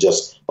sometimes. It's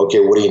just, okay,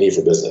 what do you need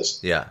for business?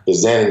 Yeah.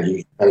 Because then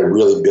you kind of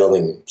really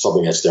building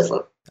something that's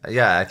different.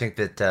 Yeah, I think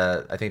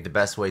the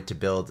best way to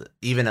build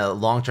even a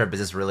long-term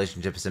business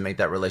relationship is to make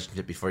that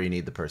relationship before you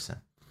need the person.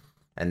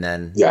 And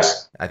then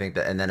yes, I think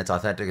that, and then it's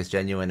authentic, it's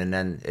genuine, and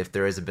then if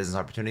there is a business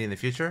opportunity in the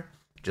future,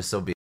 just so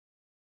be it.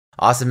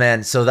 Awesome,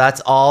 man. So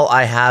that's all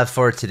I have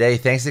for today.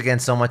 Thanks again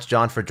so much,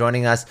 John, for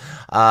joining us.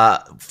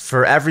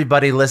 For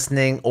everybody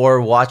listening or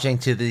watching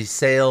to the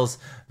Sales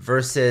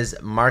versus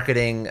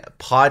Marketing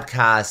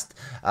podcast,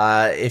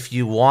 if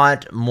you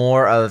want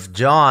more of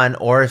John,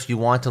 or if you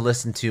want to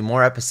listen to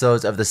more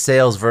episodes of the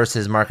Sales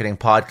versus Marketing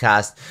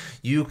podcast,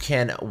 you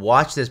can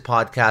watch this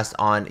podcast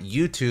on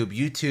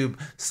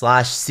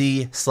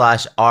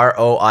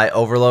YouTube.com/C/ROI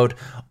Overload,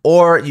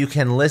 or you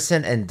can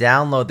listen and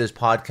download this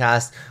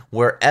podcast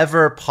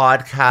wherever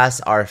podcasts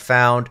are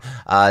found,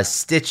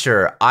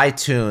 Stitcher,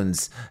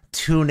 iTunes,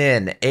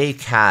 TuneIn,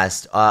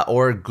 Acast,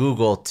 or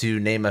Google, to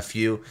name a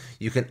few.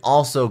 You can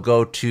also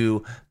go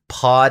to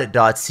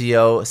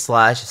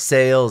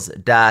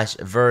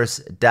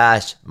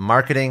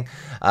pod.co/sales-verse-marketing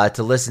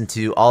to listen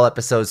to all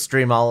episodes,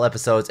 stream all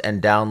episodes,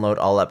 and download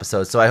all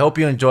episodes. So I hope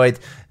you enjoyed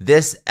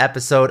this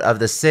episode of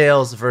the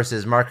Sales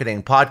versus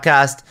Marketing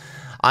podcast.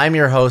 I'm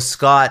your host,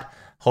 Scott.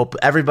 Hope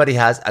everybody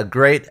has a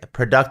great,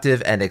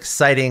 productive, and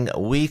exciting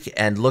week,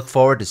 and look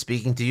forward to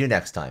speaking to you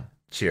next time.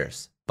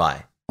 Cheers.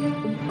 Bye.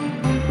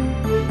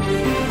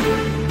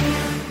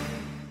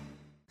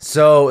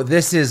 So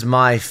this is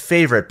my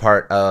favorite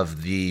part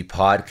of the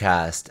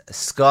podcast,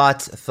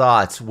 Scott's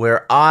Thoughts,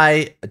 where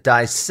I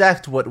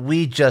dissect what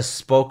we just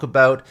spoke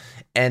about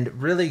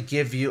and really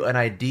give you an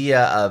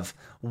idea of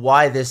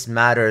why this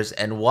matters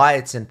and why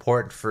it's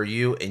important for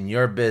you in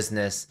your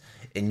business,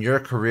 in your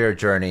career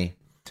journey.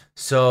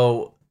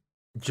 So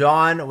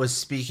John was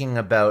speaking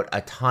about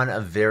a ton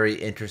of very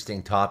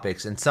interesting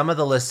topics, and some of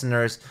the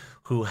listeners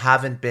who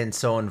haven't been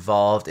so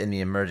involved in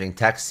the emerging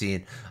tech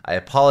scene, I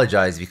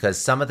apologize, because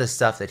some of the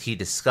stuff that he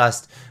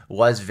discussed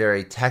was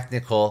very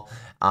technical,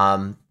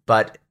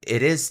 but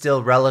it is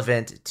still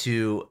relevant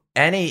to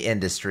any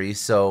industry.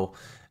 So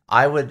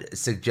I would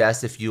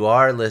suggest, if you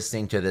are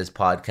listening to this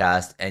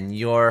podcast and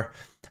you're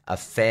a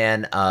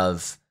fan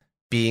of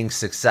being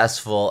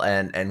successful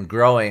and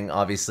growing,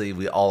 obviously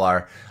we all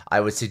are, I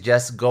would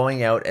suggest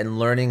going out and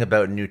learning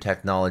about new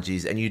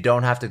technologies. And you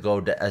don't have to go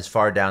as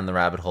far down the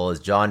rabbit hole as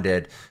John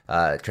did,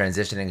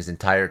 transitioning his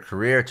entire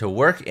career to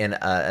work in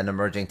an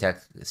emerging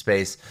tech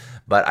space.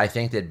 But I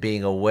think that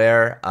being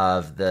aware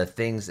of the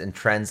things and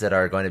trends that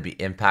are going to be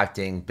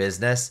impacting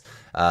business,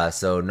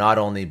 so not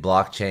only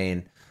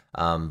blockchain,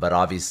 but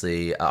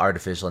obviously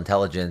artificial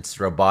intelligence,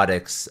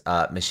 robotics,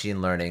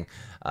 machine learning,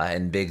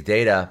 and big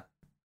data,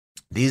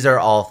 these are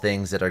all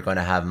things that are going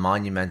to have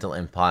monumental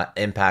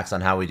impacts on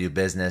how we do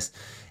business.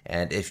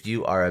 And if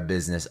you are a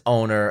business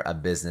owner, a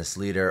business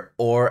leader,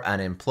 or an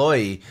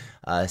employee,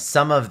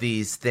 some of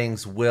these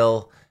things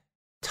will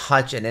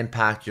touch and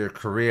impact your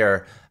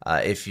career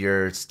if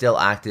you're still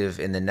active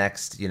in the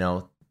next,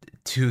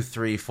 2,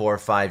 3, 4,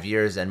 5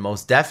 years, and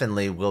most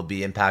definitely will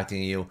be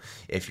impacting you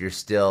if you're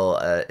still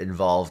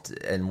involved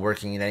and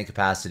working in any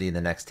capacity in the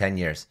next 10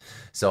 years.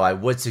 So I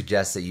would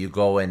suggest that you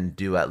go and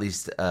do at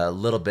least a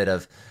little bit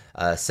of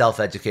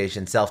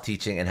self-education,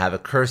 self-teaching, and have a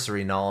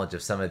cursory knowledge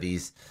of some of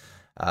these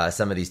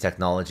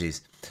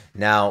technologies.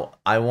 Now,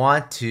 I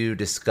want to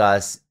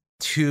discuss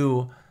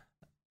 2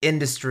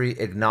 industry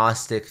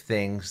agnostic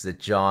things that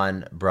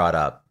John brought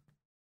up.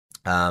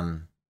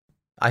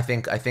 I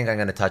think I'm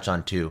going to touch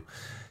on 2.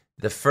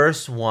 The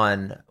first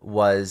one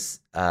was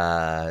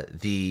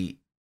the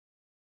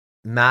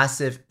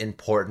massive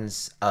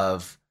importance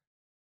of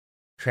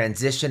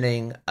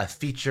transitioning a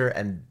feature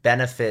and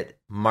benefit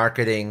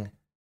marketing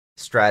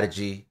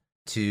strategy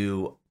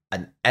to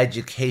an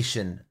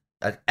educational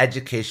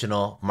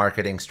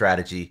marketing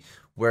strategy,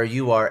 where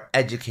you are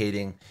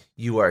educating,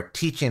 you are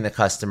teaching the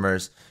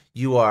customers,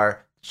 you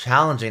are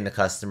challenging the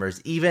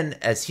customers. Even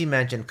as he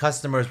mentioned,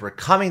 customers were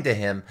coming to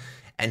him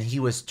and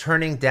he was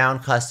turning down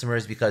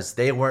customers because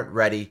they weren't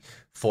ready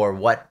for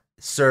what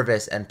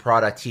service and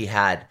product he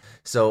had.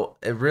 So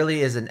it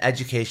really is an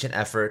education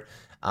effort,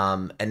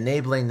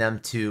 enabling them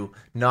to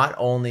not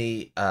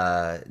only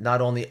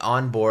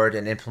onboard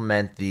and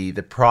implement the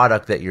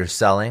product that you're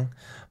selling,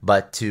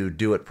 but to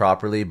do it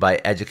properly by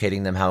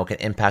educating them how it can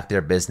impact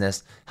their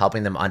business,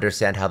 helping them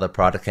understand how the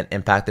product can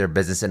impact their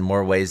business in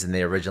more ways than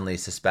they originally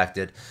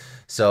suspected.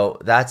 So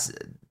that's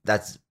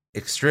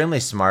extremely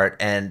smart.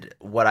 And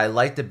what I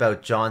liked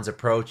about John's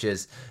approach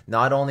is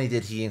not only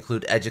did he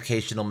include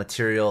educational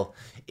material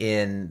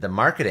in the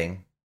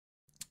marketing,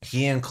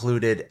 he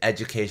included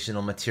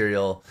educational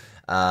material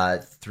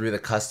through the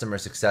customer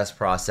success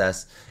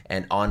process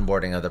and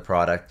onboarding of the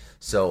product.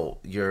 So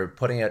you're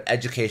putting out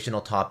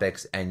educational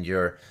topics and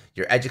you're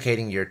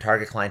educating your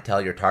target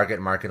clientele, your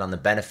target market on the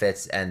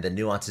benefits and the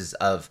nuances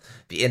of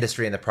the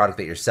industry and the product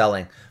that you're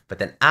selling. But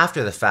then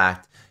after the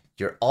fact,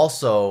 you're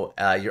also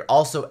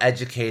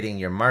educating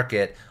your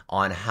market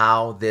on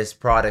how this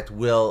product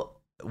will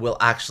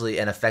actually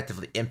and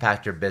effectively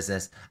impact your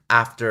business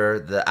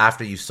after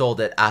you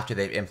sold it, after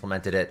they've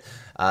implemented it.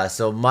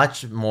 So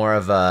much more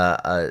of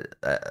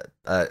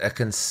a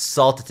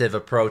consultative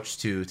approach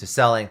to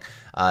selling,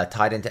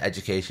 tied into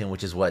education,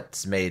 which is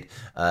what's made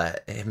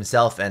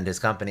himself and his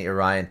company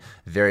Orion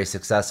very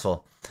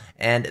successful.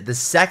 And the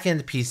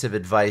second piece of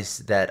advice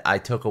that I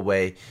took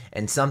away,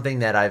 and something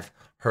that I've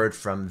heard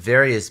from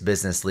various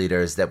business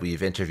leaders that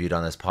we've interviewed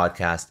on this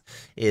podcast,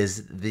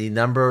 is the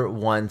number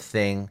one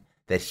thing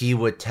that he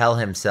would tell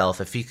himself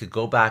if he could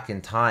go back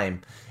in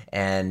time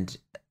and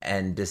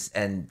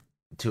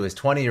to his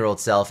 20-year-old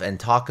self and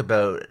talk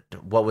about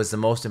what was the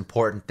most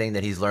important thing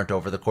that he's learned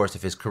over the course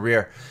of his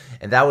career,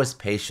 and that was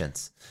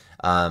patience.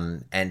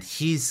 And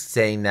he's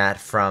saying that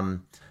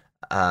from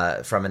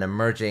an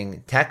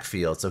emerging tech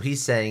field. So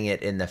he's saying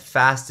it in the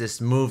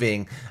fastest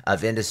moving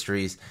of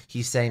industries.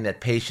 He's saying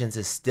that patience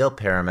is still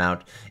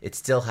paramount. It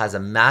still has a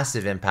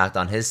massive impact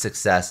on his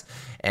success.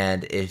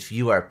 And if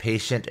you are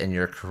patient in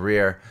your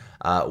career,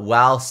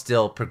 while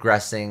still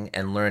progressing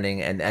and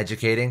learning and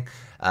educating,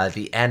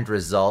 the end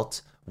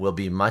result will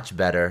be much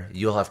better.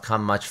 You'll have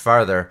come much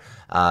farther.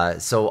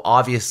 So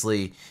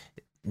obviously,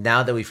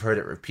 now that we've heard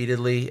it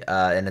repeatedly,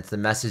 and it's the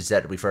message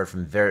that we've heard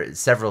from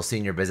several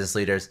senior business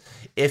leaders,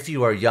 if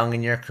you are young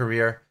in your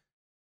career,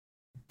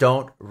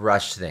 don't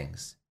rush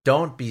things.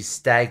 Don't be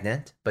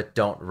stagnant, but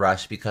don't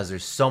rush, because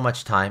there's so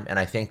much time. And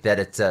I think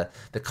that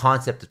the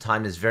concept of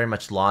time is very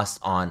much lost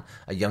on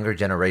a younger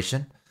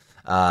generation.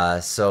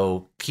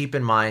 So keep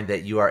in mind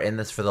that you are in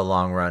this for the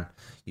long run.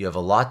 You have a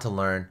lot to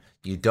learn.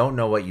 You don't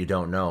know what you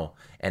don't know.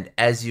 And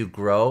as you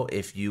grow,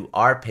 if you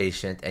are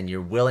patient and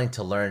you're willing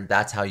to learn,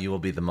 that's how you will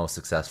be the most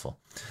successful.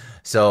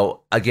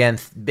 So again,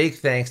 big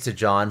thanks to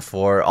John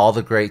for all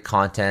the great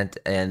content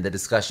and the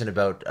discussion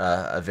about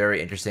a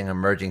very interesting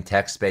emerging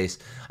tech space.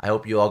 I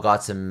hope you all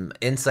got some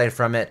insight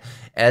from it.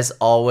 As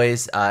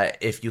always,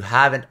 if you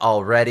haven't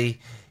already,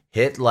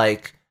 hit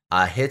like,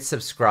 hit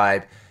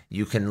subscribe.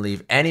 You can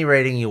leave any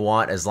rating you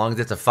want as long as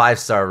it's a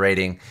 5-star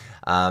rating,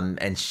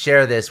 and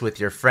share this with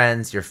your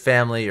friends, your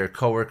family, your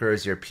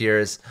coworkers, your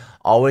peers.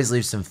 Always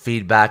leave some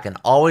feedback and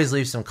always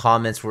leave some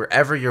comments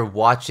wherever you're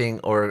watching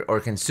or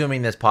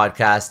consuming this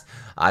podcast.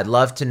 I'd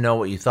love to know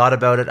what you thought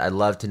about it. I'd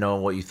love to know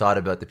what you thought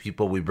about the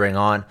people we bring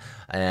on.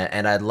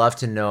 And I'd love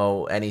to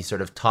know any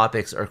sort of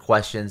topics or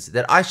questions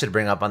that I should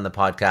bring up on the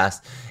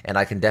podcast, and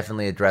I can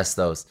definitely address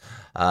those.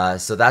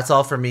 So that's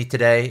all for me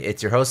today.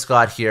 It's your host,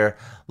 Scott, here.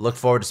 Look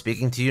forward to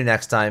speaking to you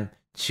next time.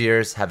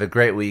 Cheers. Have a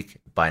great week.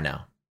 Bye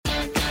now.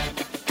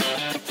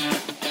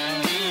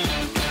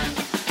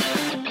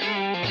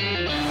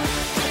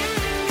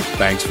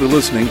 Thanks for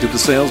listening to the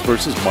Sales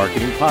vs.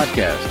 Marketing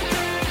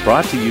Podcast,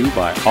 brought to you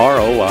by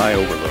ROI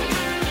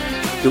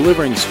Overload,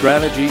 delivering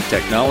strategy,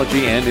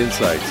 technology, and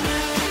insights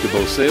to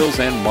both sales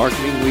and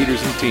marketing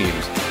leaders and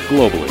teams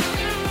globally.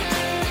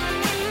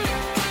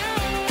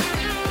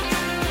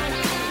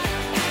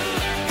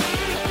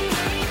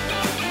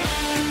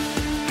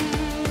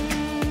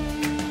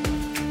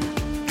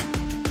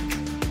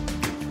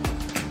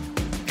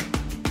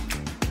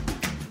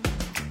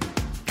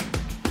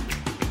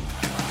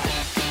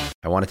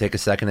 I want to take a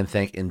second and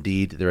thank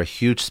Indeed. They're a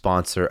huge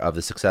sponsor of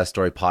the Success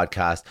Story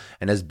podcast.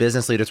 And as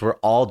business leaders, we're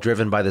all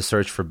driven by the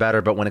search for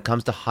better. But when it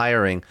comes to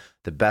hiring,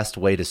 the best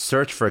way to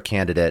search for a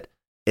candidate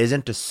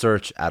isn't to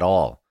search at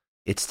all.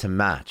 It's to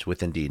match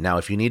with Indeed. Now,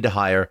 if you need to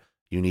hire,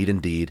 you need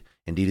Indeed.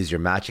 Indeed is your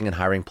matching and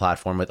hiring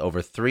platform with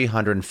over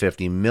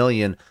 350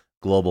 million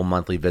global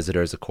monthly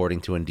visitors,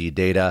 according to Indeed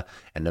data,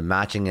 and a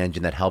matching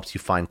engine that helps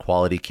you find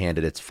quality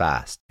candidates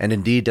fast. And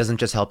Indeed doesn't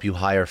just help you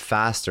hire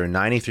faster.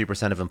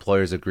 93% of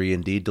employers agree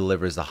Indeed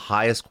delivers the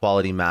highest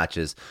quality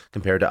matches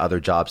compared to other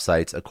job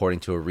sites,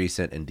 according to a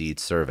recent Indeed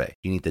survey.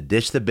 You need to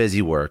ditch the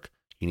busy work.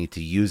 You need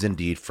to use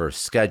Indeed for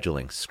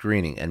scheduling,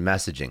 screening, and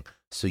messaging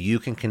so you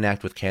can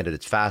connect with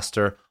candidates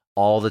faster.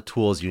 All the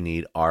tools you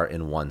need are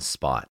in one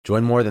spot.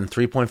 Join more than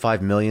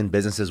 3.5 million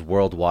businesses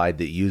worldwide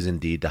that use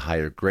Indeed to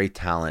hire great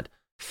talent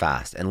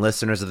fast. And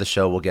listeners of the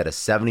show will get a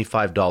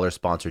 $75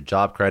 sponsored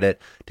job credit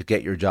to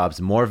get your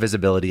jobs more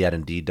visibility at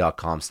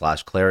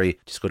Indeed.com/Clary.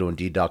 Just go to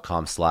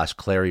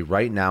Indeed.com/Clary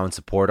right now and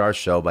support our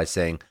show by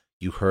saying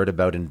you heard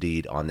about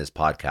Indeed on this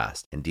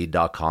podcast.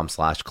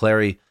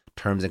 Indeed.com/Clary.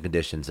 Terms and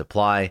conditions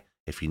apply.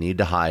 If you need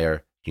to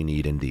hire, you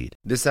need Indeed.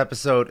 This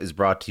episode is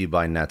brought to you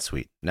by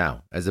NetSuite.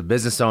 Now, as a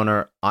business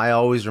owner, I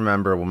always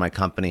remember when my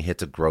company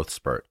hits a growth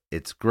spurt.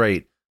 It's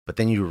great, but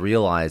then you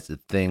realize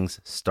that things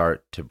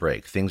start to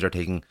break. Things are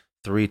taking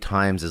 3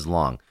 times as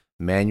long.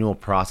 Manual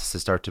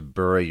processes start to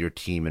bury your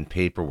team in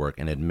paperwork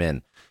and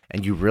admin,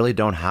 and you really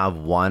don't have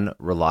one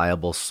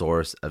reliable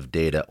source of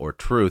data or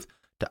truth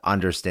to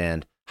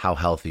understand how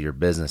healthy your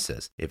business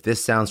is. If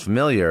this sounds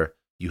familiar,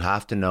 you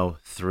have to know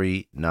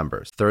 3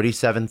 numbers.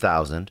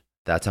 37,000,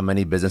 that's how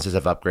many businesses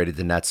have upgraded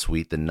to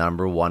NetSuite, the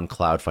 #1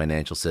 cloud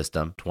financial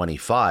system.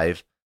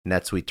 25,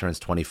 NetSuite turns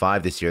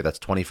 25 this year. That's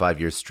 25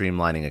 years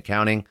streamlining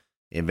accounting,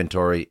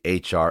 inventory,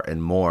 HR,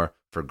 and more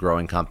for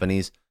growing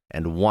companies.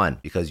 And 1,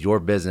 because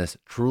your business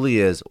truly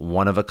is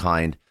one of a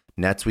kind,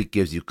 NetSuite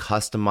gives you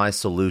customized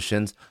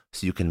solutions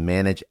so you can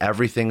manage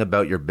everything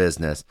about your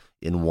business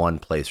in one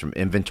place, from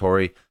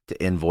inventory to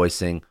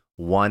invoicing,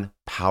 one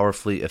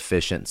powerfully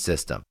efficient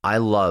system. I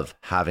love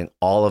having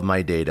all of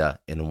my data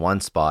in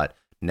one spot.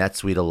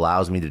 NetSuite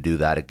allows me to do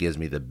that. It gives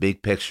me the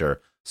big picture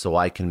so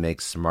I can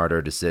make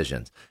smarter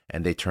decisions.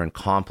 And they turn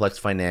complex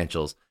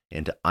financials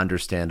into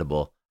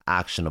understandable,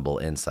 actionable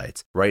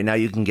insights. Right now,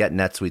 you can get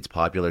NetSuite's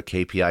popular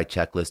KPI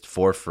checklist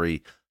for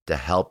free to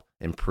help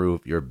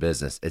improve your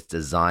business. It's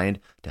designed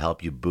to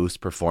help you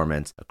boost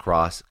performance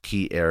across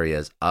key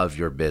areas of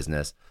your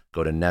business.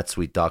 Go to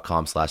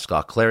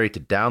netsuite.com/ScottClary to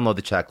download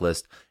the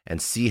checklist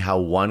and see how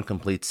one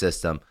complete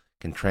system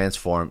can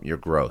transform your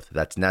growth.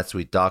 That's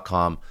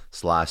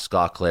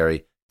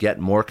netsuite.com/ScottClary. Get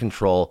more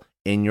control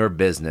in your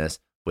business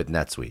with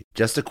NetSuite.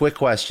 Just a quick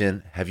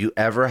question. Have you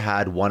ever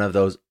had one of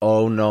those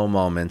oh no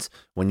moments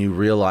when you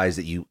realize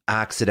that you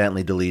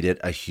accidentally deleted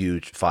a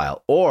huge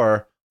file?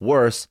 Or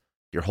worse,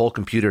 your whole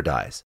computer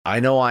dies. I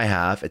know I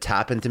have. It's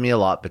happened to me a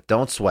lot, but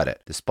don't sweat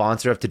it. The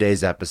sponsor of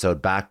today's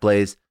episode,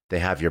 Backblaze, they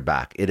have your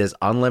back. It is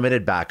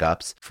unlimited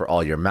backups for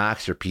all your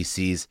Macs, your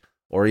PCs,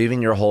 or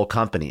even your whole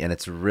company, and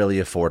it's really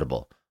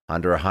affordable,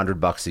 under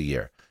 $100 a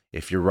year.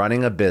 If you're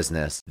running a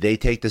business, they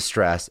take the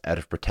stress out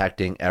of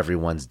protecting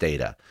everyone's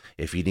data.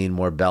 If you need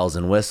more bells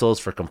and whistles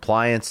for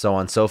compliance, so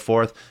on and so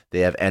forth, they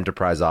have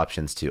enterprise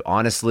options too.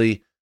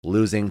 Honestly,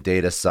 losing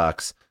data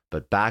sucks,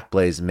 but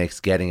Backblaze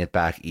makes getting it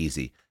back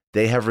easy.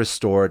 They have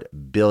restored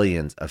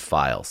billions of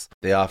files.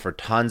 They offer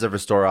tons of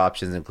restore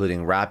options,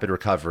 including rapid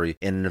recovery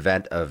in an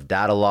event of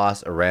data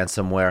loss or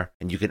ransomware,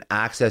 and you can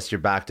access your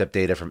backed up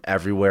data from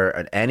everywhere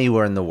and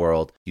anywhere in the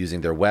world using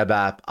their web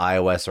app,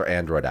 iOS, or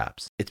Android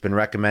apps. It's been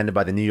recommended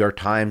by the New York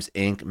Times,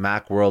 Inc.,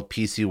 Macworld,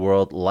 PC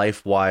World,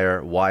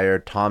 LifeWire,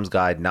 Wired, Tom's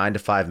Guide, 9 to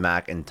 5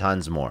 Mac, and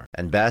tons more.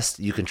 And best,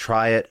 you can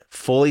try it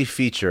fully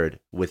featured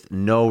with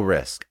no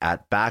risk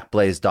at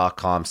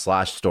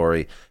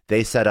backblaze.com/story.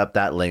 They set up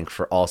that link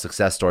for all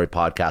Success Story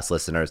podcast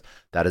listeners.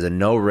 That is a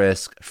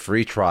no-risk,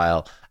 free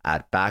trial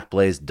at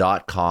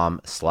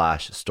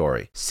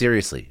backblaze.com/story.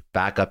 Seriously,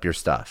 back up your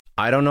stuff.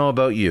 I don't know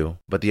about you,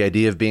 but the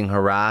idea of being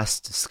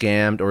harassed,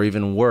 scammed, or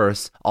even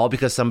worse, all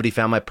because somebody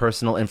found my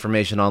personal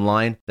information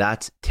online,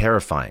 that's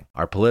terrifying.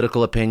 Our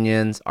political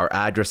opinions, our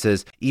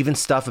addresses, even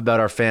stuff about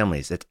our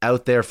families, it's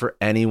out there for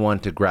anyone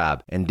to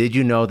grab. And did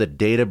you know that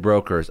data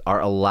brokers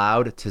are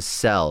allowed to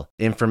sell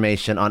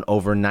information on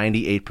over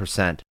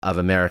 98% of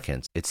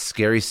Americans? It's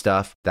scary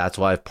stuff. That's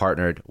why I've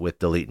partnered with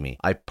Delete Me.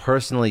 I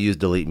personally use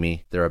Delete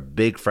Me. They're a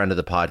big friend of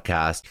the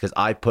podcast because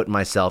I put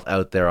myself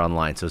out there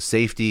online. So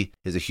safety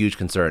is a huge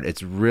concern.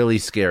 It's really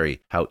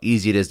scary how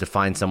easy it is to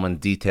find someone's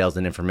details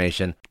and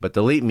information, but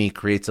Delete Me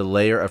creates a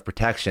layer of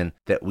protection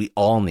that we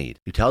all need.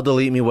 You tell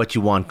Delete Me what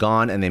you want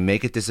gone, and they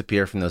make it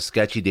disappear from those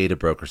sketchy data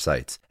broker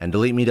sites. And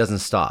Delete Me doesn't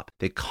stop.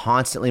 They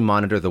constantly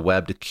monitor the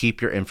web to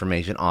keep your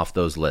information off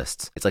those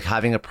lists. It's like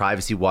having a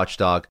privacy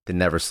watchdog that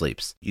never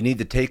sleeps. You need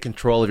to take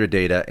control of your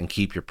data and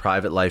keep your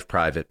private life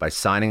private by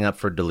signing up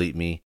for Delete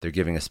Me. They're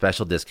giving a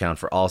special discount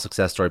for all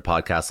Success Story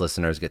podcast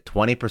listeners. Get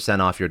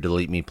 20% off your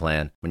Delete Me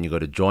plan when you go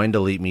to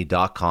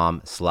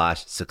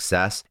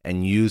joindeleteme.com/success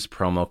and use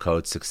promo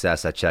code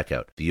success at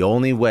checkout. The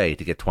only way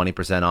to get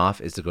 20% off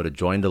is to go to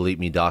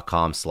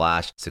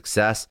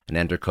joindeleteme.com/success and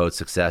enter code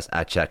success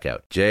at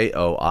checkout.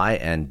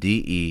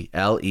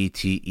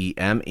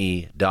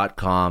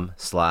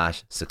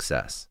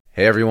 joindeleteme.com/success.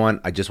 Hey everyone,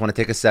 I just want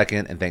to take a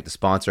second and thank the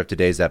sponsor of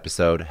today's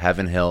episode,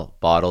 Heaven Hill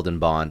Bottled and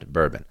Bond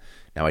Bourbon.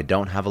 Now, I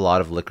don't have a lot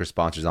of liquor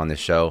sponsors on this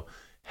show.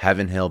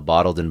 Heaven Hill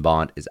Bottled and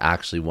Bond is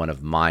actually one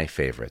of my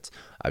favorites.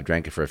 I've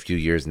drank it for a few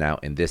years now,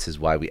 and this is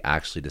why we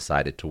actually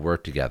decided to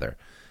work together.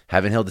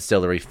 Heaven Hill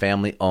Distillery,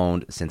 family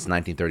owned since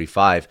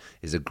 1935,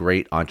 is a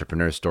great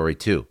entrepreneur story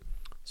too.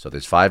 So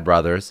there's 5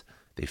 brothers.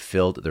 They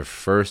filled their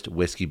first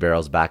whiskey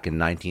barrels back in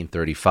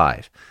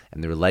 1935,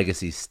 and their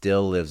legacy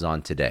still lives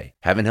on today.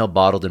 Heaven Hill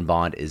Bottled and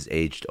Bond is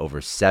aged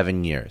over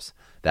 7 years.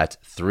 That's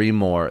 3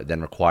 more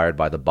than required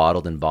by the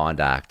Bottled and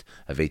Bond Act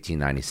of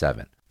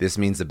 1897. This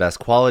means the best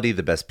quality,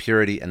 the best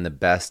purity, and the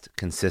best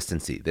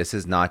consistency. This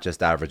is not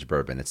just average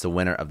bourbon. It's the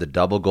winner of the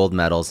double gold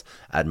medals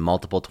at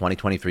multiple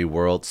 2023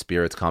 World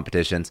Spirits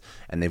competitions,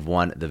 and they've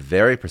won the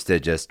very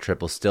prestigious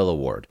Triple Still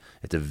Award.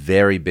 It's a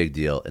very big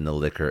deal in the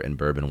liquor and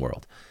bourbon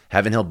world.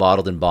 Heaven Hill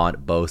Bottled and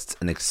Bond boasts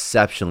an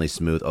exceptionally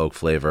smooth oak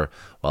flavor,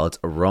 while its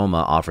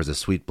aroma offers a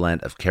sweet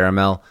blend of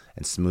caramel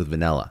and smooth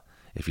vanilla.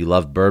 If you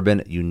love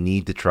bourbon, you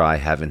need to try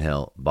Heaven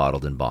Hill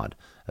Bottled and Bond.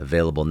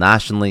 Available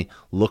nationally,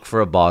 look for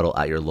a bottle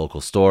at your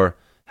local store.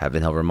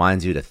 Heaven Hill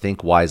reminds you to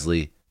think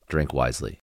wisely, drink wisely.